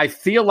 So I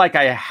feel like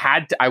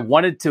I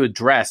wanted to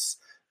address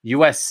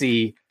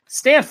USC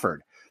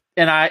Stanford.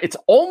 And it's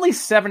only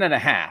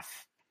 7.5,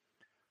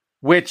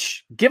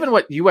 which, given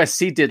what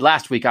USC did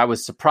last week, I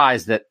was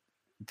surprised that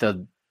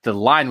the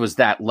line was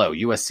that low,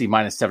 USC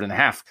minus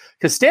 7.5,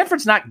 because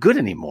Stanford's not good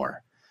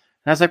anymore.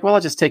 And I was like, well,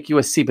 I'll just take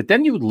USC. But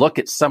then you look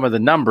at some of the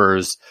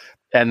numbers,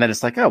 and then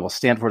it's like, oh, well,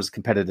 Stanford is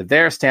competitive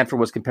there. Stanford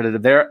was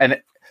competitive there. And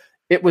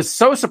it was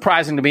so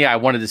surprising to me, I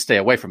wanted to stay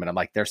away from it. I'm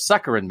like, they're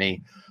suckering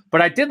me.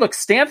 But I did look.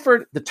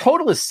 Stanford, the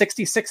total is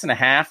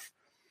 66.5.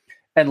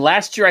 And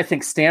last year, I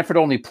think Stanford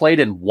only played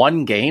in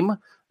one game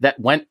that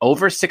went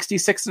over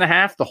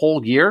 66.5 the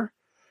whole year.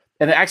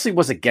 And it actually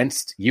was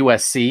against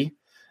USC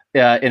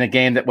in a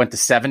game that went to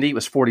 70. It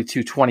was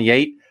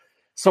 42-28.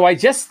 So I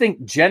just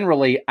think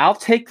generally I'll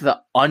take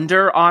the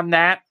under on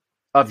that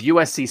of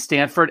USC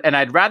Stanford. And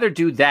I'd rather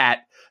do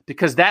that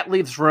because that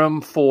leaves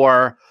room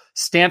for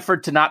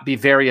Stanford to not be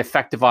very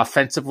effective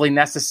offensively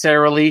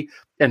necessarily.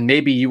 And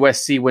maybe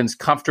USC wins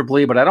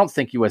comfortably, but I don't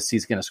think USC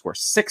is going to score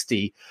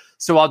 60.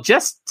 So I'll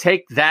just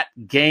take that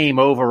game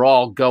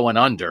overall going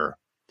under,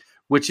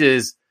 which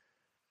is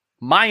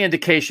my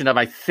indication of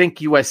I think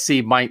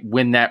USC might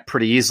win that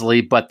pretty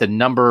easily, but the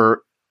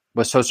number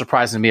was so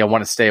surprising to me, I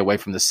want to stay away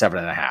from the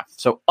 7.5.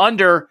 So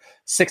under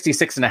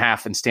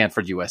 66.5 in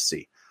Stanford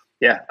USC.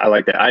 Yeah, I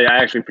like that. I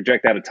actually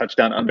project that a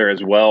touchdown under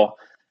as well.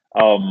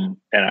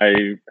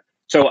 I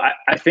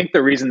think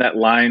the reason that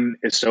line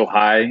is so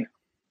high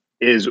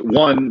is,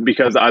 one,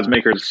 because the odds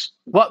makers.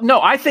 Well,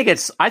 no, I think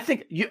is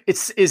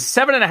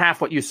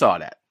 7.5 what you saw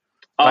it at.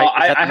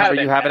 Right? I have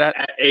it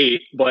at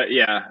 8, but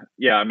yeah.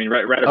 I mean,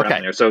 right around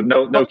there. So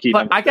no key.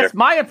 But I guess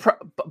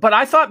but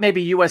I thought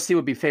maybe USC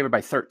would be favored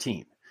by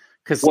 13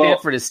 because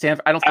Stanford is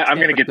Stanford. I don't think I'm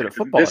going to get good at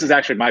football. This is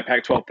actually my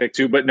Pac-12 pick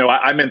too, but no,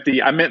 I meant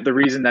the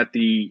reason that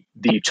the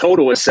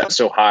total is set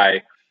so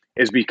high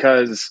is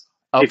because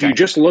if you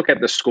just look at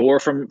the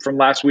score from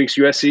last week's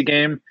USC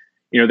game,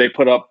 they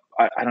put up.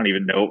 I don't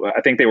even know.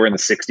 I think they were in the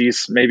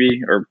 60s,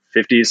 maybe, or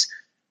 50s.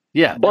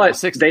 Yeah,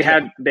 but they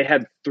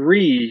had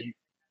 3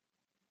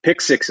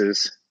 pick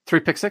sixes,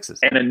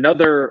 and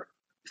another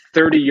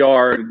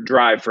 30-yard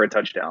drive for a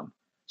touchdown.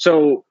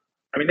 So,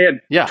 I mean,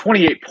 they had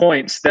 28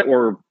 points that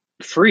were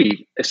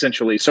free,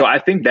 essentially. So I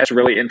think that's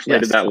really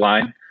inflated that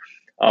line.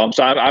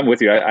 So I'm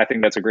with you. I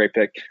think that's a great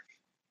pick.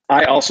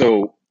 I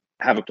also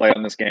have a play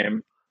on this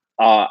game.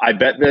 I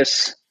bet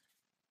this.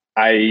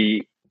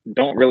 I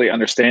don't really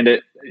understand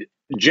it.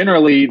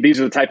 Generally, these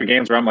are the type of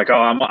games where I'm like,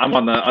 I'm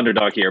on the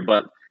underdog here.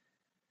 But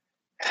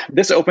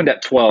this opened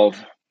at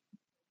 12.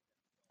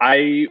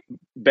 I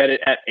bet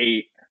it at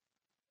 8.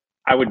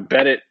 I would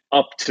bet it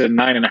up to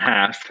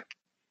 9.5.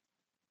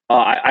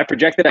 I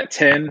projected at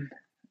 10.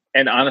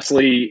 And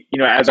honestly,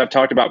 as I've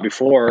talked about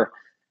before,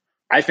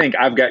 I think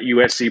I've got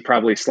USC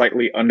probably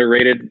slightly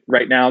underrated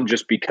right now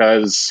just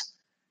because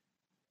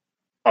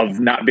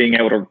not being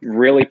able to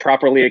really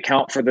properly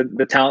account for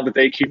the talent that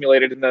they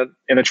accumulated in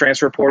the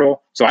transfer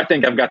portal. So I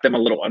think I've got them a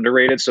little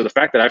underrated. So the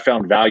fact that I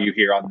found value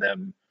here on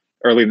them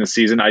early in the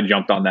season, I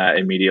jumped on that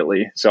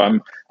immediately. So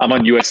I'm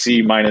on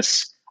USC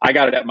minus. I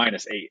got it at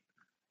 -8.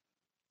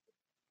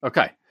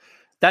 Okay.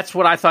 That's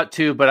what I thought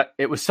too, but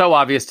it was so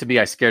obvious to me,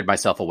 I scared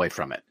myself away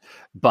from it.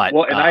 But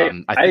well,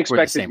 and I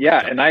expected,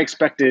 and I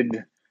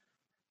expected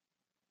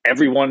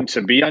everyone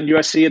to be on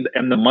USC,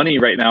 and the money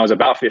right now is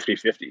about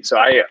 50-50. So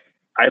I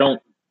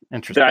don't.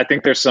 Interesting. I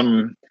think there's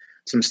some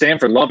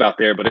Stanford love out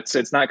there, but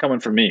it's not coming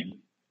from me.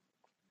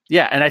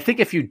 Yeah, and I think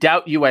if you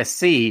doubt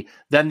USC,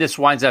 then this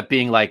winds up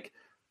being like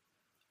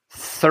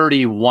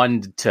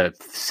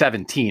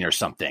 31-17 or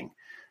something,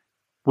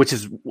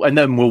 and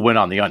then we'll win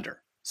on the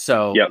under.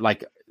 So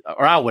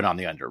or I'll win on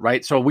the under,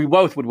 right? So we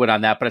both would win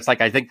on that. But it's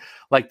like, I think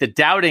like the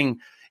doubting,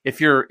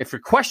 if you're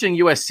questioning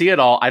USC at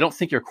all, I don't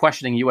think you're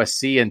questioning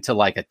USC into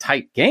like a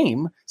tight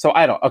game. So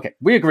okay,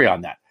 we agree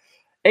on that.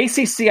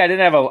 ACC, I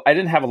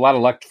didn't have a lot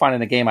of luck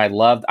finding a game I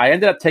loved. I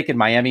ended up taking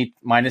Miami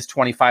minus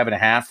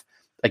 25.5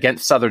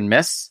 against Southern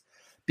Miss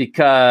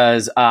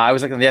because I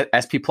was looking at the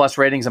SP Plus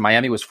ratings and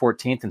Miami was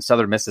 14th and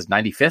Southern Miss is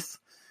 95th.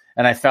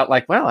 And I felt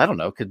like, well, I don't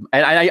know.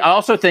 And I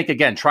also think,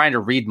 again, trying to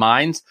read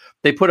minds,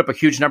 they put up a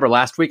huge number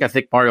last week. I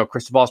think Mario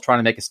Cristobal is trying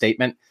to make a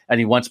statement, and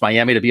he wants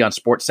Miami to be on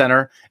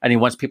SportsCenter, and he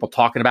wants people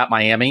talking about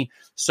Miami.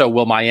 So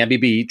will Miami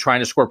be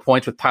trying to score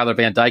points with Tyler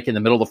Van Dyke in the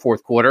middle of the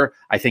fourth quarter?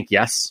 I think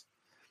yes.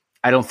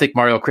 I don't think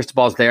Mario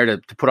Cristobal is there to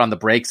put on the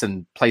brakes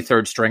and play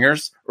third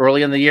stringers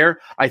early in the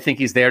year. I think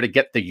he's there to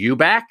get the U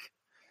back.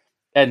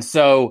 And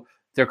so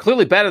they're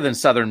clearly better than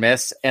Southern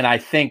Miss, and I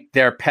think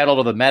they're pedal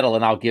to the metal,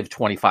 and I'll give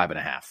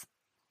 25.5.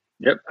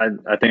 Yep,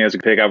 I think that's a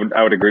pick. I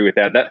would agree with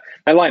that. That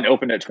line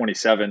opened at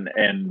 27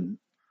 and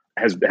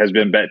has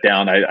been bet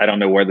down. I don't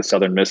know where the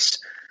Southern Miss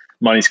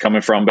money's coming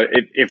from, but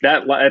if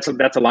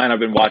that's a line I've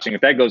been watching.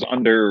 If that goes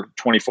under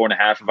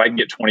 24.5, if I can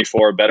get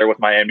 24 or better with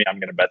Miami, I'm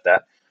going to bet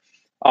that.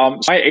 So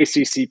my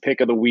ACC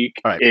pick of the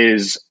week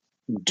is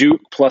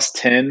Duke plus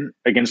 10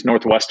 against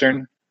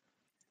Northwestern.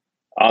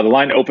 The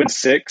line opened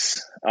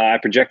 6. I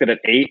projected at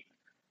 8.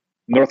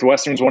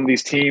 Northwestern's one of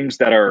these teams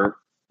that are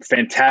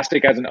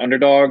fantastic as an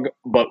underdog,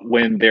 but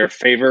when they're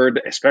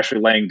favored, especially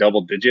laying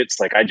double digits,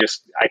 like I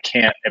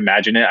can't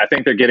imagine it. I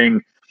think they're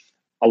getting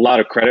a lot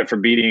of credit for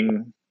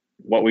beating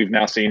what we've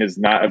now seen is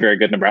not a very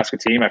good Nebraska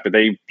team after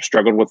they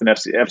struggled with an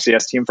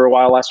FCS team for a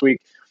while last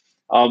week.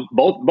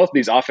 Both of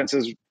these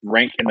offenses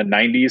rank in the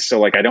 90s, so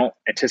like I don't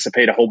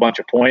anticipate a whole bunch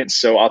of points.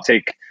 So I'll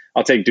take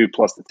Duke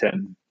plus the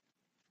 10.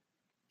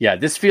 Yeah,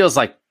 this feels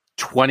like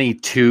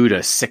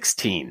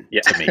 22-16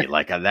 to me.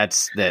 Like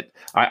that's that.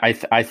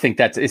 I think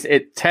that's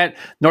it. 10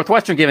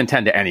 Northwestern giving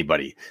 10 to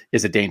anybody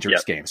is a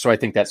dangerous game. So I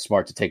think that's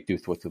smart to take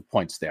Duke with the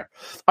points there.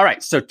 All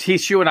right. So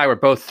TSU and I were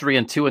both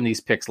 3-2 in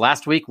these picks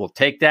last week. We'll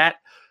take that.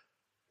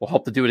 We'll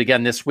hope to do it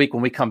again this week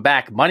when we come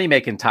back. Money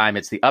making time.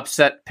 It's the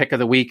upset pick of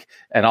the week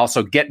and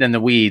also getting in the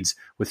weeds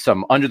with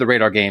some under the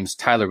radar games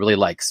Tyler really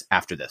likes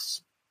after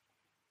this.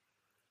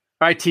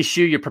 All right,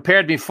 TSU, you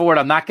prepared me for it.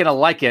 I'm not going to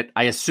like it.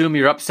 I assume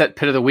your upset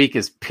pick of the week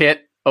is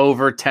Pitt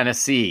over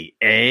Tennessee,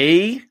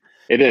 eh?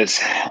 It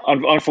is,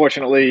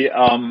 unfortunately.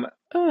 And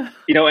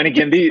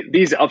again,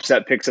 these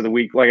upset picks of the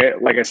week,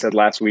 like I said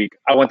last week,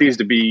 I want these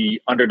to be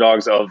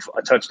underdogs of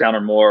a touchdown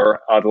or more.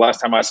 The last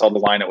time I saw the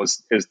line, it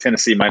was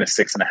Tennessee minus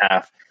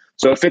 6.5.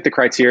 So it fit the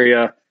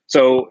criteria.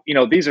 So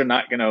these are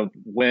not going to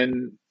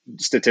win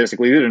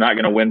statistically. These are not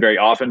going to win very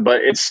often,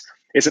 but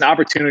it's an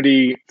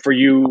opportunity for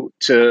you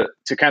to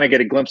kind of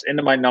get a glimpse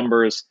into my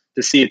numbers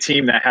to see a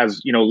team that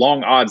has,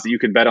 long odds that you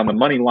could bet on the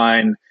money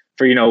line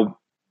for, $5-10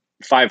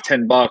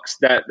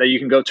 that you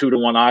can go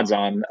 2-1 odds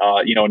on,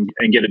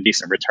 and get a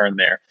decent return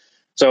there.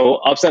 So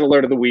upset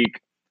alert of the week.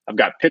 I've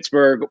got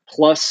Pittsburgh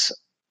plus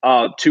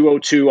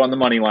 202 on the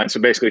money line. So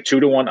basically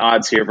 2-1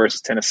 odds here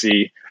versus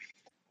Tennessee.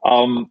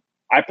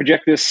 I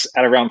project this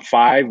at around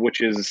 5,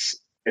 which is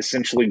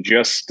essentially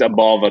just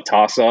above a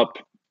toss up.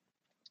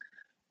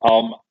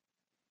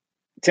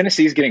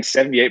 Tennessee's getting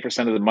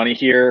 78% of the money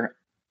here.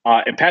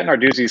 And Pat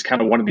Narduzzi is kind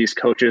of one of these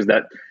coaches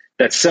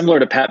that's similar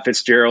to Pat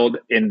Fitzgerald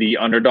in the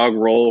underdog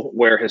role,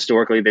 where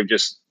historically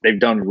they've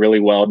done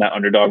really well in that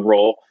underdog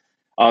role.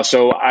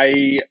 So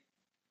I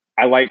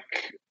like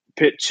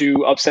Pitt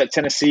to upset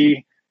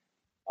Tennessee.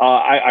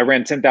 I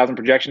ran 10,000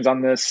 projections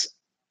on this.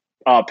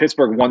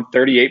 Pittsburgh won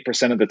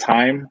 38% of the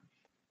time.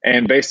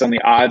 And based on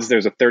the odds,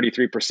 there's a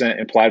 33%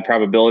 implied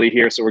probability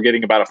here. So we're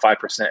getting about a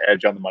 5%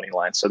 edge on the money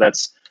line. So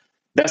that's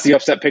the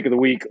upset pick of the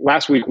week.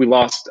 Last week we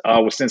lost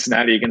with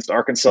Cincinnati against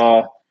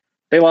Arkansas.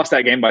 They lost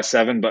that game by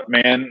 7, but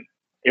man,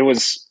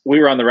 we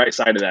were on the right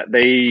side of that.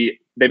 They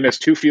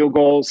missed 2 field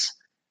goals.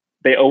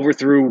 They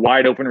overthrew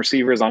wide open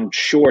receivers on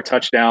sure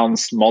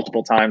touchdowns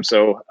multiple times.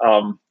 So,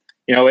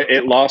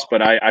 it lost,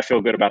 but I feel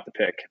good about the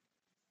pick.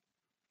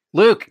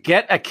 Luke,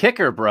 get a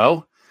kicker,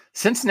 bro.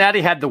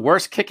 Cincinnati had the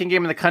worst kicking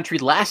game in the country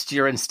last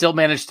year and still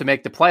managed to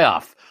make the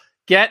playoff.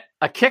 Get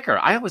a kicker.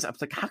 I was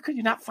like, how could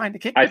you not find a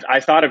kicker? I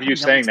thought of you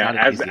saying that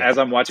as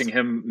I'm watching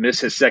him miss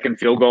his second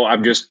field goal.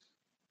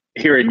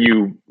 hearing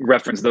you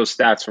reference those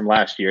stats from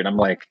last year, and I'm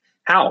like,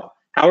 how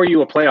are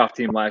you a playoff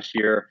team last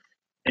year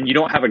and you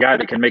don't have a guy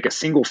that can make a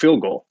single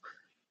field goal?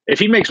 If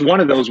he makes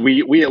one of those,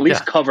 we at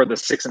least cover the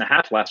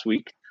 6.5 last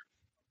week.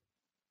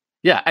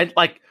 Yeah, and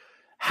like,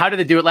 how did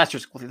they do it last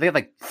year? They had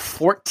like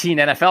 14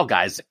 NFL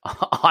guys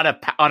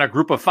on a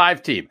group of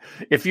 5 team.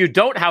 If you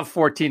don't have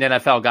 14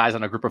 NFL guys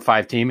on a group of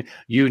 5 team,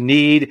 you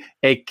need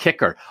a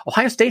kicker.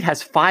 Ohio State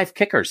has 5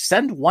 kickers.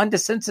 Send one to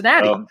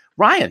Cincinnati.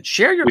 Ryan,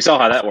 share your. We saw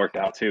how that worked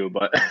out too,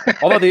 but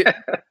although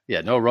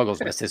Noah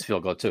Ruggles missed his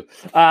field goal too.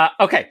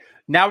 Okay,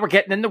 now we're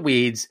getting in the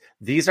weeds.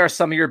 These are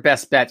some of your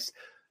best bets.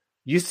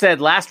 You said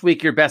last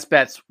week your best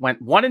bets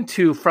went 1 and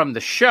 2 from the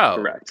show.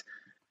 Correct.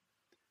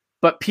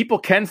 But people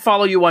can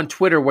follow you on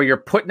Twitter where you're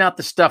putting out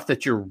the stuff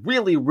that you're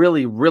really,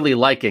 really, really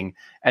liking.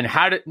 And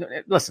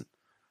listen,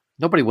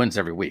 nobody wins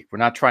every week. We're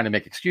not trying to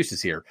make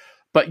excuses here.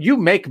 But you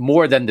make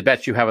more than the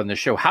bets you have on the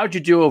show. How'd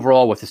you do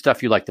overall with the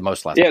stuff you liked the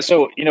most last week? Yeah,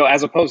 so,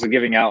 as opposed to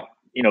giving out,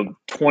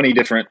 20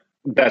 different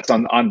bets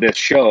on this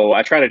show,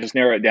 I try to just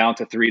narrow it down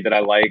to 3 that I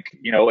like,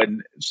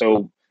 and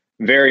so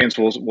variants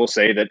will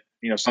say that,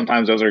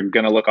 sometimes those are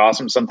going to look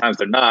awesome, sometimes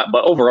they're not.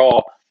 But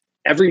overall,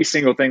 every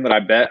single thing that I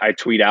bet, I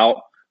tweet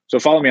out. So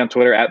follow me on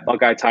Twitter at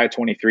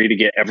BuckeyeTie23 to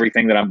get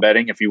everything that I'm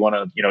betting. If you want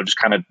to, just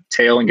kind of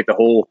tail and get the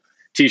whole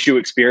T-shoe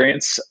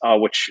experience,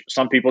 which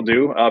some people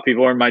do.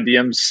 People are in my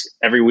DMs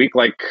every week,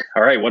 like,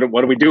 all right, what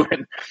are we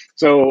doing?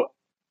 So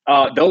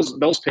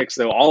those picks,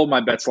 though, all of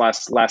my bets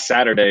last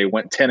Saturday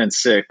went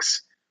 10-6,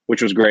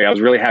 which was great. I was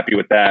really happy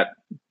with that.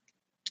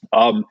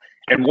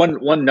 And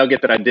one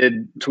nugget that I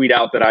did tweet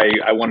out that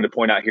I wanted to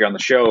point out here on the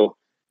show.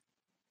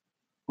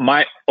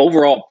 My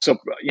overall, so,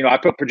 I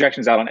put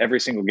projections out on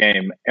every single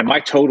game, and my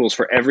totals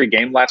for every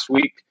game last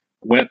week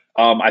went,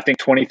 I think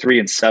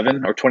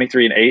 23-7 or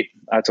 23-8.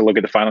 I have to look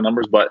at the final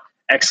numbers, but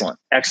excellent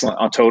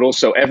on totals.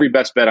 So every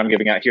best bet I'm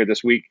giving out here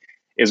this week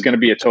is going to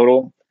be a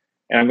total.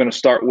 And I'm going to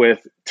start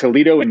with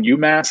Toledo and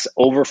UMass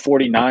over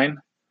 49.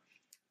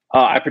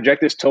 I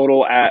project this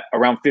total at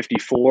around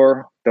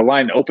 54. The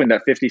line opened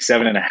at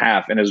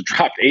 57.5 and has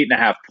dropped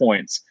 8.5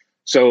 points.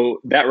 So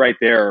that right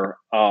there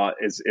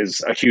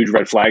is a huge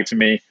red flag to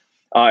me.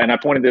 And I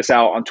pointed this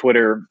out on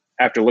Twitter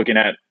after looking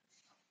at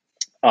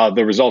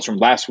the results from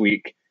last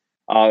week.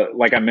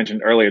 Like I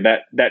mentioned earlier,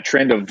 that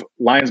trend of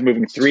lines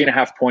moving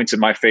 3.5 points in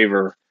my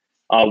favor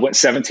went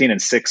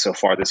 17-6 so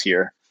far this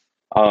year.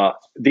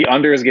 The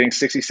under is getting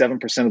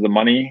 67% of the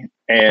money,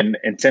 and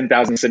in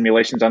 10,000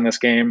 simulations on this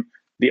game,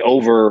 the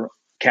over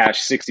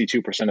cashed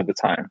 62% of the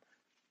time.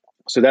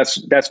 So that's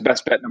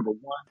best bet number 1.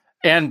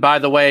 And by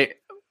the way,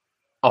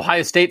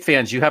 Ohio State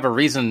fans, you have a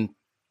reason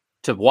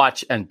to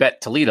watch and bet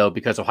Toledo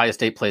because Ohio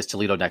State plays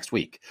Toledo next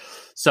week.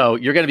 So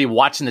you're going to be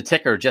watching the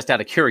ticker just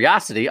out of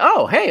curiosity.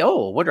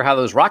 Wonder how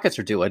those Rockets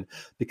are doing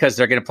because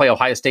they're going to play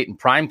Ohio State in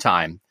prime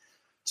time.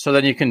 So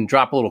then you can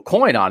drop a little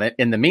coin on it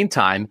in the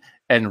meantime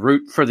and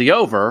root for the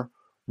over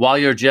while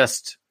you're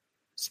just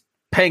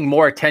paying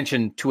more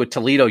attention to a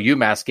Toledo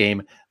UMass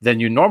game than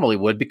you normally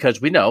would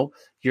because we know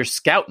you're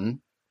scouting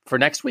for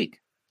next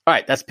week. All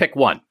right, that's pick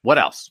 1. What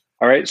else?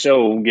 All right,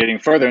 so getting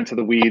further into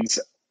the weeds,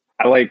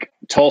 I like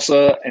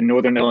Tulsa and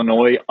Northern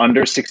Illinois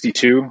under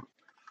 62.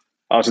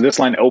 So this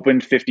line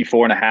opened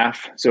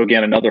 54.5. So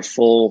again, another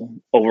full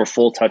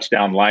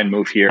touchdown line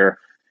move here.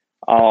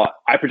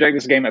 I project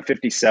this game at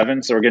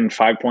 57. So we're getting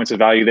 5 points of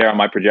value there on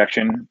my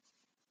projection.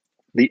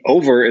 The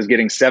over is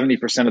getting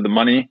 70% of the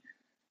money,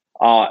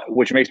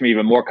 which makes me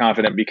even more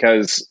confident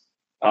because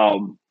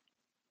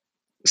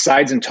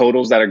sides and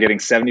totals that are getting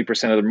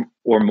 70% of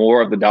or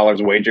more of the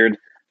dollars wagered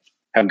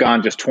have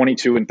gone just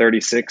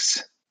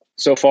 22-36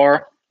 so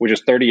far, which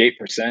is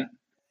 38%.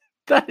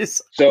 That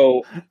is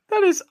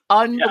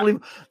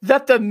unbelievable. Yeah.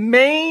 That the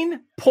main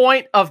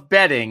point of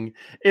betting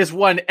is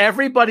when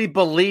everybody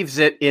believes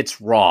it's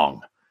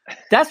wrong.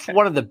 That's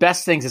one of the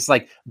best things. It's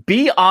like,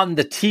 be on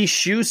the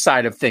T-shoe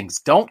side of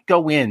things. Don't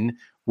go in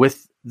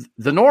with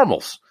the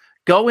normals.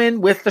 Go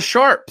in with the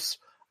sharps.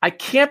 I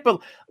can't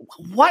believe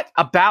what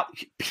about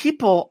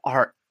people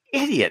are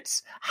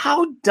idiots.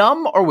 How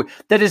dumb are we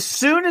that as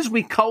soon as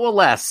we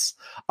coalesce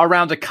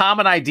around a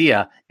common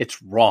idea,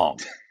 it's wrong?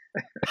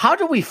 How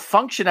do we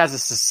function as a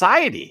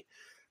society?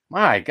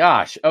 My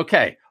gosh.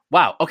 Okay.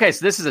 Wow. Okay.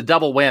 So this is a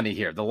double whammy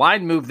here. The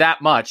line moved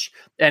that much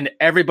and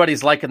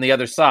everybody's liking the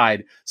other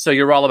side. So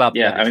you're all about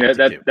the other. I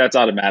mean, that's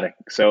automatic.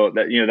 So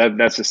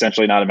that's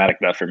essentially an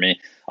automatic bet for me.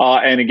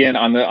 And again,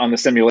 on the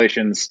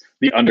simulations,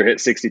 the under hit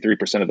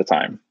 63% of the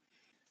time.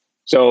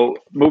 So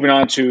moving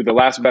on to the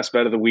last best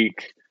bet of the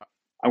week,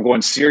 I'm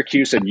going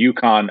Syracuse and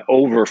UConn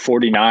over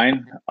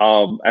 49.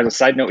 As a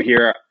side note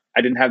here,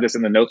 I didn't have this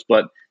in the notes,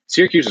 but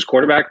Syracuse's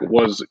quarterback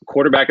was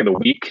quarterback of the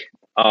week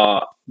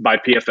by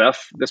PFF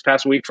this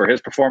past week for his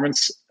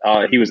performance.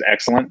 He was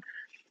excellent.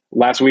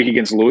 Last week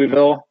against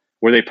Louisville,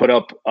 where they put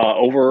up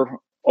over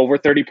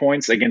 30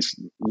 points against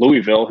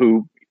Louisville,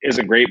 who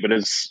isn't great, but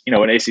is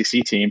an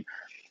ACC team.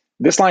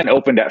 This line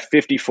opened at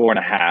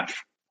 54.5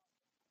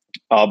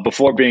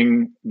 before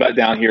being bet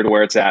down here to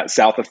where it's at,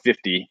 south of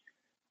 50.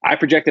 I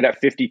projected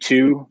at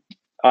 52.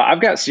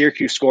 I've got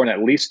Syracuse scoring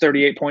at least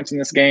 38 points in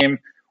this game,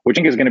 which I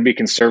think is going to be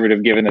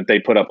conservative given that they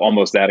put up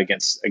almost that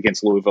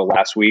against Louisville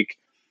last week.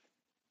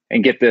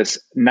 And get this,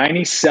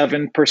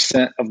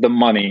 97% of the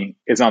money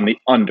is on the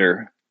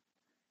under.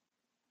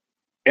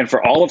 And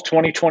for all of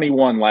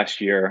 2021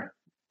 last year,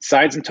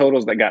 sides and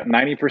totals that got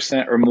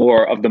 90% or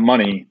more of the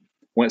money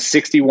went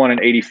 61 and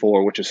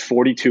 84, which is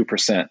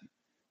 42%.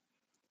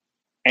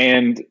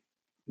 And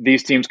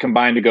these teams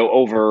combined to go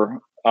over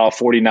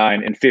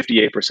 49 and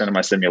 58% of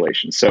my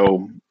simulations.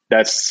 So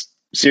that's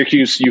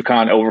Syracuse,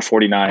 UConn over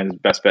 49 is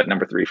best bet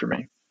number 3 for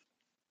me.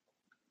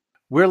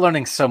 We're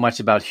learning so much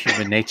about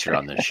human nature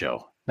on this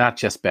show, not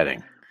just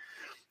betting.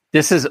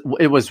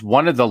 It was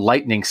one of the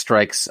lightning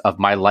strikes of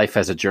my life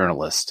as a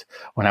journalist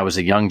when I was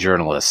a young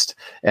journalist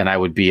and I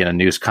would be in a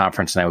news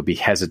conference and I would be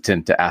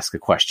hesitant to ask a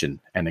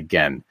question. And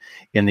again,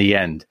 in the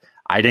end,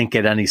 I didn't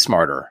get any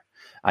smarter.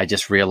 I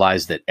just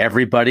realized that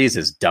everybody's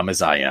as dumb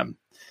as I am.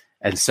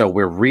 And so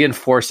we're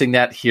reinforcing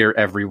that here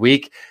every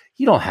week.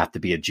 You don't have to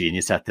be a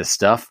genius at this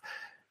stuff.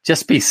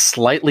 Just be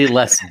slightly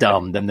less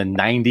dumb than the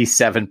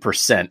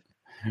 97%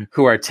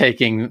 who are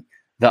taking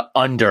the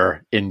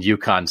under in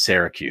UConn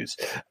Syracuse.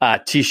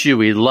 Tishu,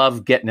 we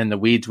love getting in the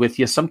weeds with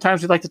you.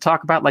 Sometimes we like to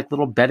talk about like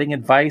little betting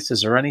advice.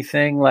 Is there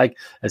anything like,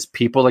 as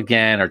people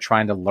again are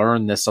trying to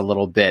learn this a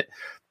little bit,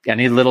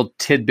 any little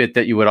tidbit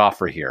that you would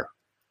offer here?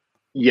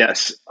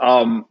 Yes.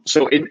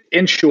 So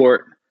in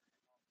short,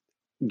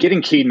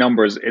 getting key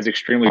numbers is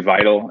extremely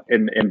vital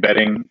in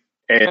betting.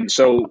 And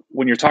so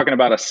when you're talking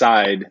about a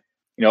side,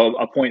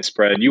 a point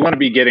spread, you want to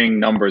be getting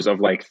numbers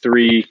of like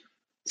 3,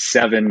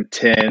 7,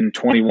 10,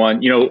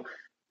 21,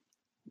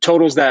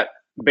 totals that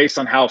based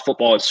on how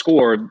football is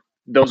scored,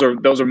 those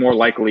are more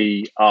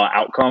likely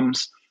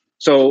outcomes.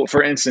 So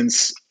for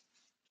instance,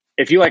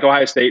 if you like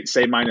Ohio State,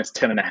 say minus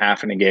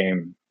 10.5 in a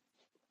game,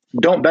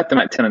 don't bet them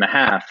at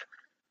 10.5.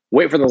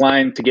 Wait for the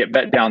line to get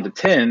bet down to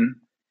 10.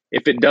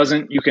 If it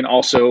doesn't, you can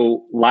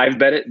also live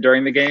bet it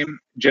during the game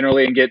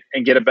generally and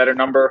get a better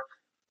number.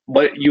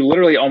 But you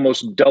literally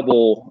almost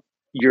double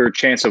your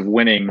chance of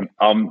winning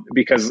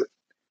because,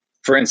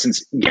 for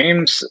instance,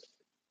 games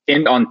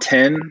end on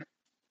 10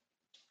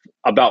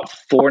 about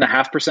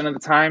 4.5% of the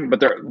time, but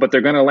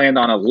they're going to land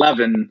on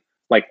 11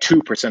 like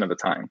 2% of the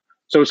time.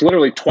 So it's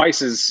literally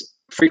twice as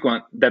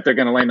frequent that they're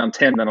going to land on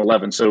 10 than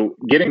 11. So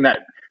getting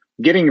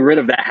rid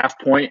of that half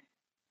point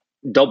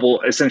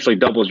essentially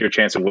doubles your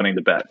chance of winning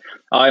the bet.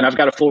 And I've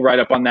got a full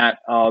write-up on that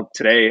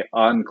today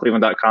on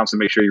cleveland.com, so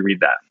make sure you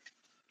read that.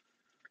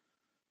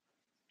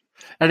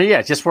 And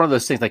yeah, just one of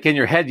those things, like in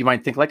your head, you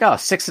might think like,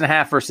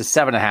 6.5 versus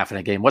 7.5 in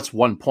a game. What's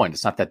 1 point?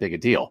 It's not that big a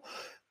deal.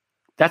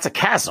 That's a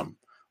chasm,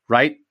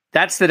 right?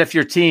 That's that if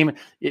your team,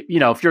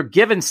 if you're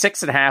given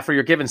 6.5 or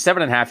you're given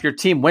 7.5, your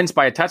team wins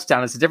by a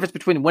touchdown. It's the difference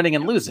between winning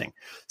and losing.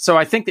 So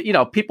I think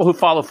that, people who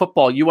follow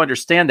football, you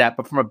understand that.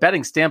 But from a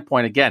betting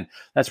standpoint, again,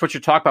 that's what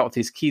you're talking about with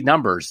these key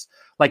numbers.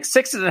 Like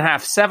 6.5,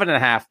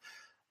 7.5,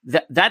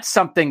 that's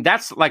something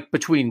that's like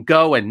between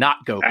go and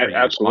not go for you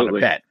on a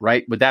bet,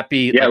 right? Would that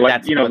be? Yeah,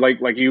 like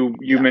you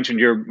mentioned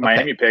your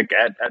Miami pick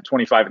at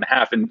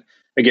 25.5. And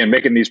again,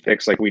 making these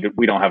picks, like we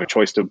don't have a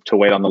choice to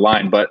wait on the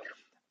line. But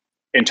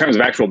in terms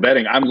of actual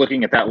betting, I'm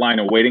looking at that line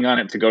and waiting on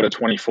it to go to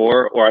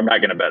 24, or I'm not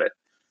going to bet it.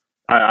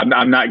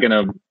 I'm not going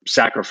to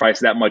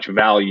sacrifice that much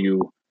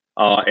value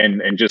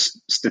and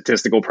just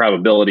statistical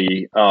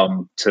probability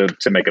to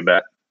make a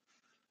bet.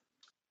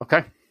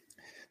 Okay.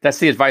 That's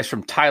the advice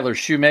from Tyler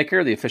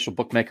Shoemaker, the official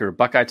bookmaker of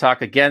Buckeye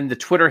Talk. Again, the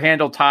Twitter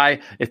handle,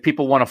 Ty, if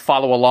people want to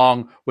follow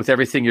along with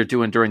everything you're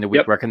doing during the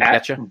week, where can they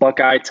get you?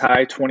 Buckeye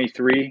Ty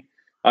 23.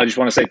 I just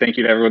want to say thank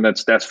you to everyone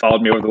that's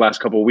followed me over the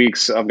last couple of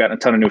weeks. I've gotten a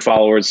ton of new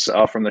followers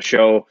from the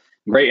show.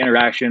 Great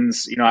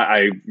interactions.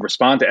 I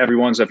respond to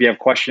everyone. So if you have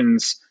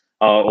questions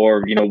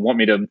or want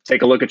me to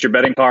take a look at your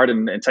betting card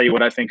and tell you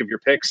what I think of your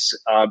picks,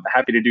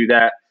 happy to do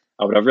that.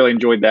 But I've really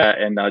enjoyed that,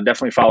 and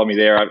definitely follow me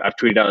there. I've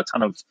tweeted out a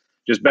ton of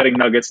just betting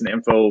nuggets and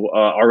info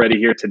already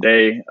here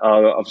today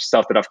of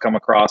stuff that I've come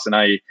across. And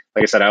like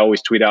I said, I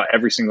always tweet out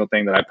every single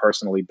thing that I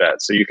personally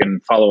bet, so you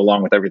can follow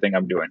along with everything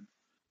I'm doing.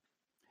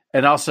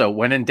 And also,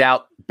 when in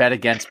doubt, bet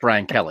against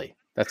Brian Kelly.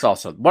 That's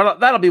also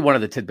that'll be one of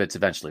the tidbits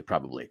eventually,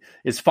 probably,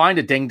 is find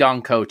a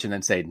ding-dong coach and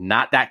then say,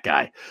 not that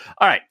guy.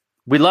 All right.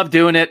 We love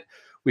doing it.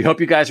 We hope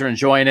you guys are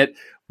enjoying it.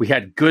 We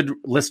had good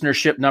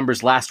listenership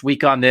numbers last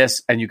week on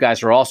this, and you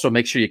guys are also,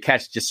 make sure you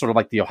catch just sort of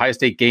like the Ohio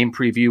State game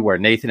preview where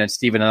Nathan and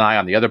Steven and I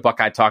on the other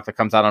Buckeye Talk that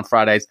comes out on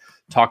Fridays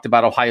talked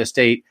about Ohio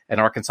State and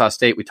Arkansas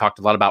State. We talked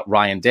a lot about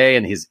Ryan Day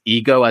and his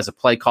ego as a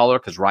play caller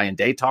because Ryan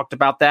Day talked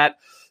about that.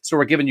 So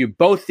we're giving you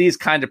both these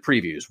kind of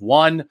previews.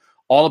 One,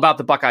 all about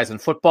the Buckeyes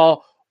and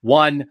football.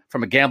 One,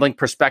 from a gambling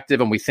perspective,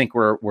 and we think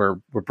we're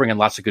bringing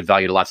lots of good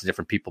value to lots of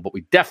different people, but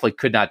we definitely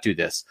could not do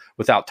this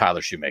without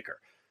Tyler Shoemaker.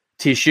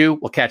 T-Shoe,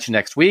 we'll catch you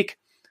next week.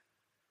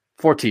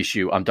 For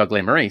T-Shoe, I'm Doug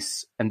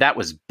Lesmerises, and that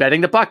was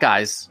Betting the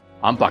Buckeyes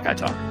on Buckeye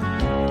Talk.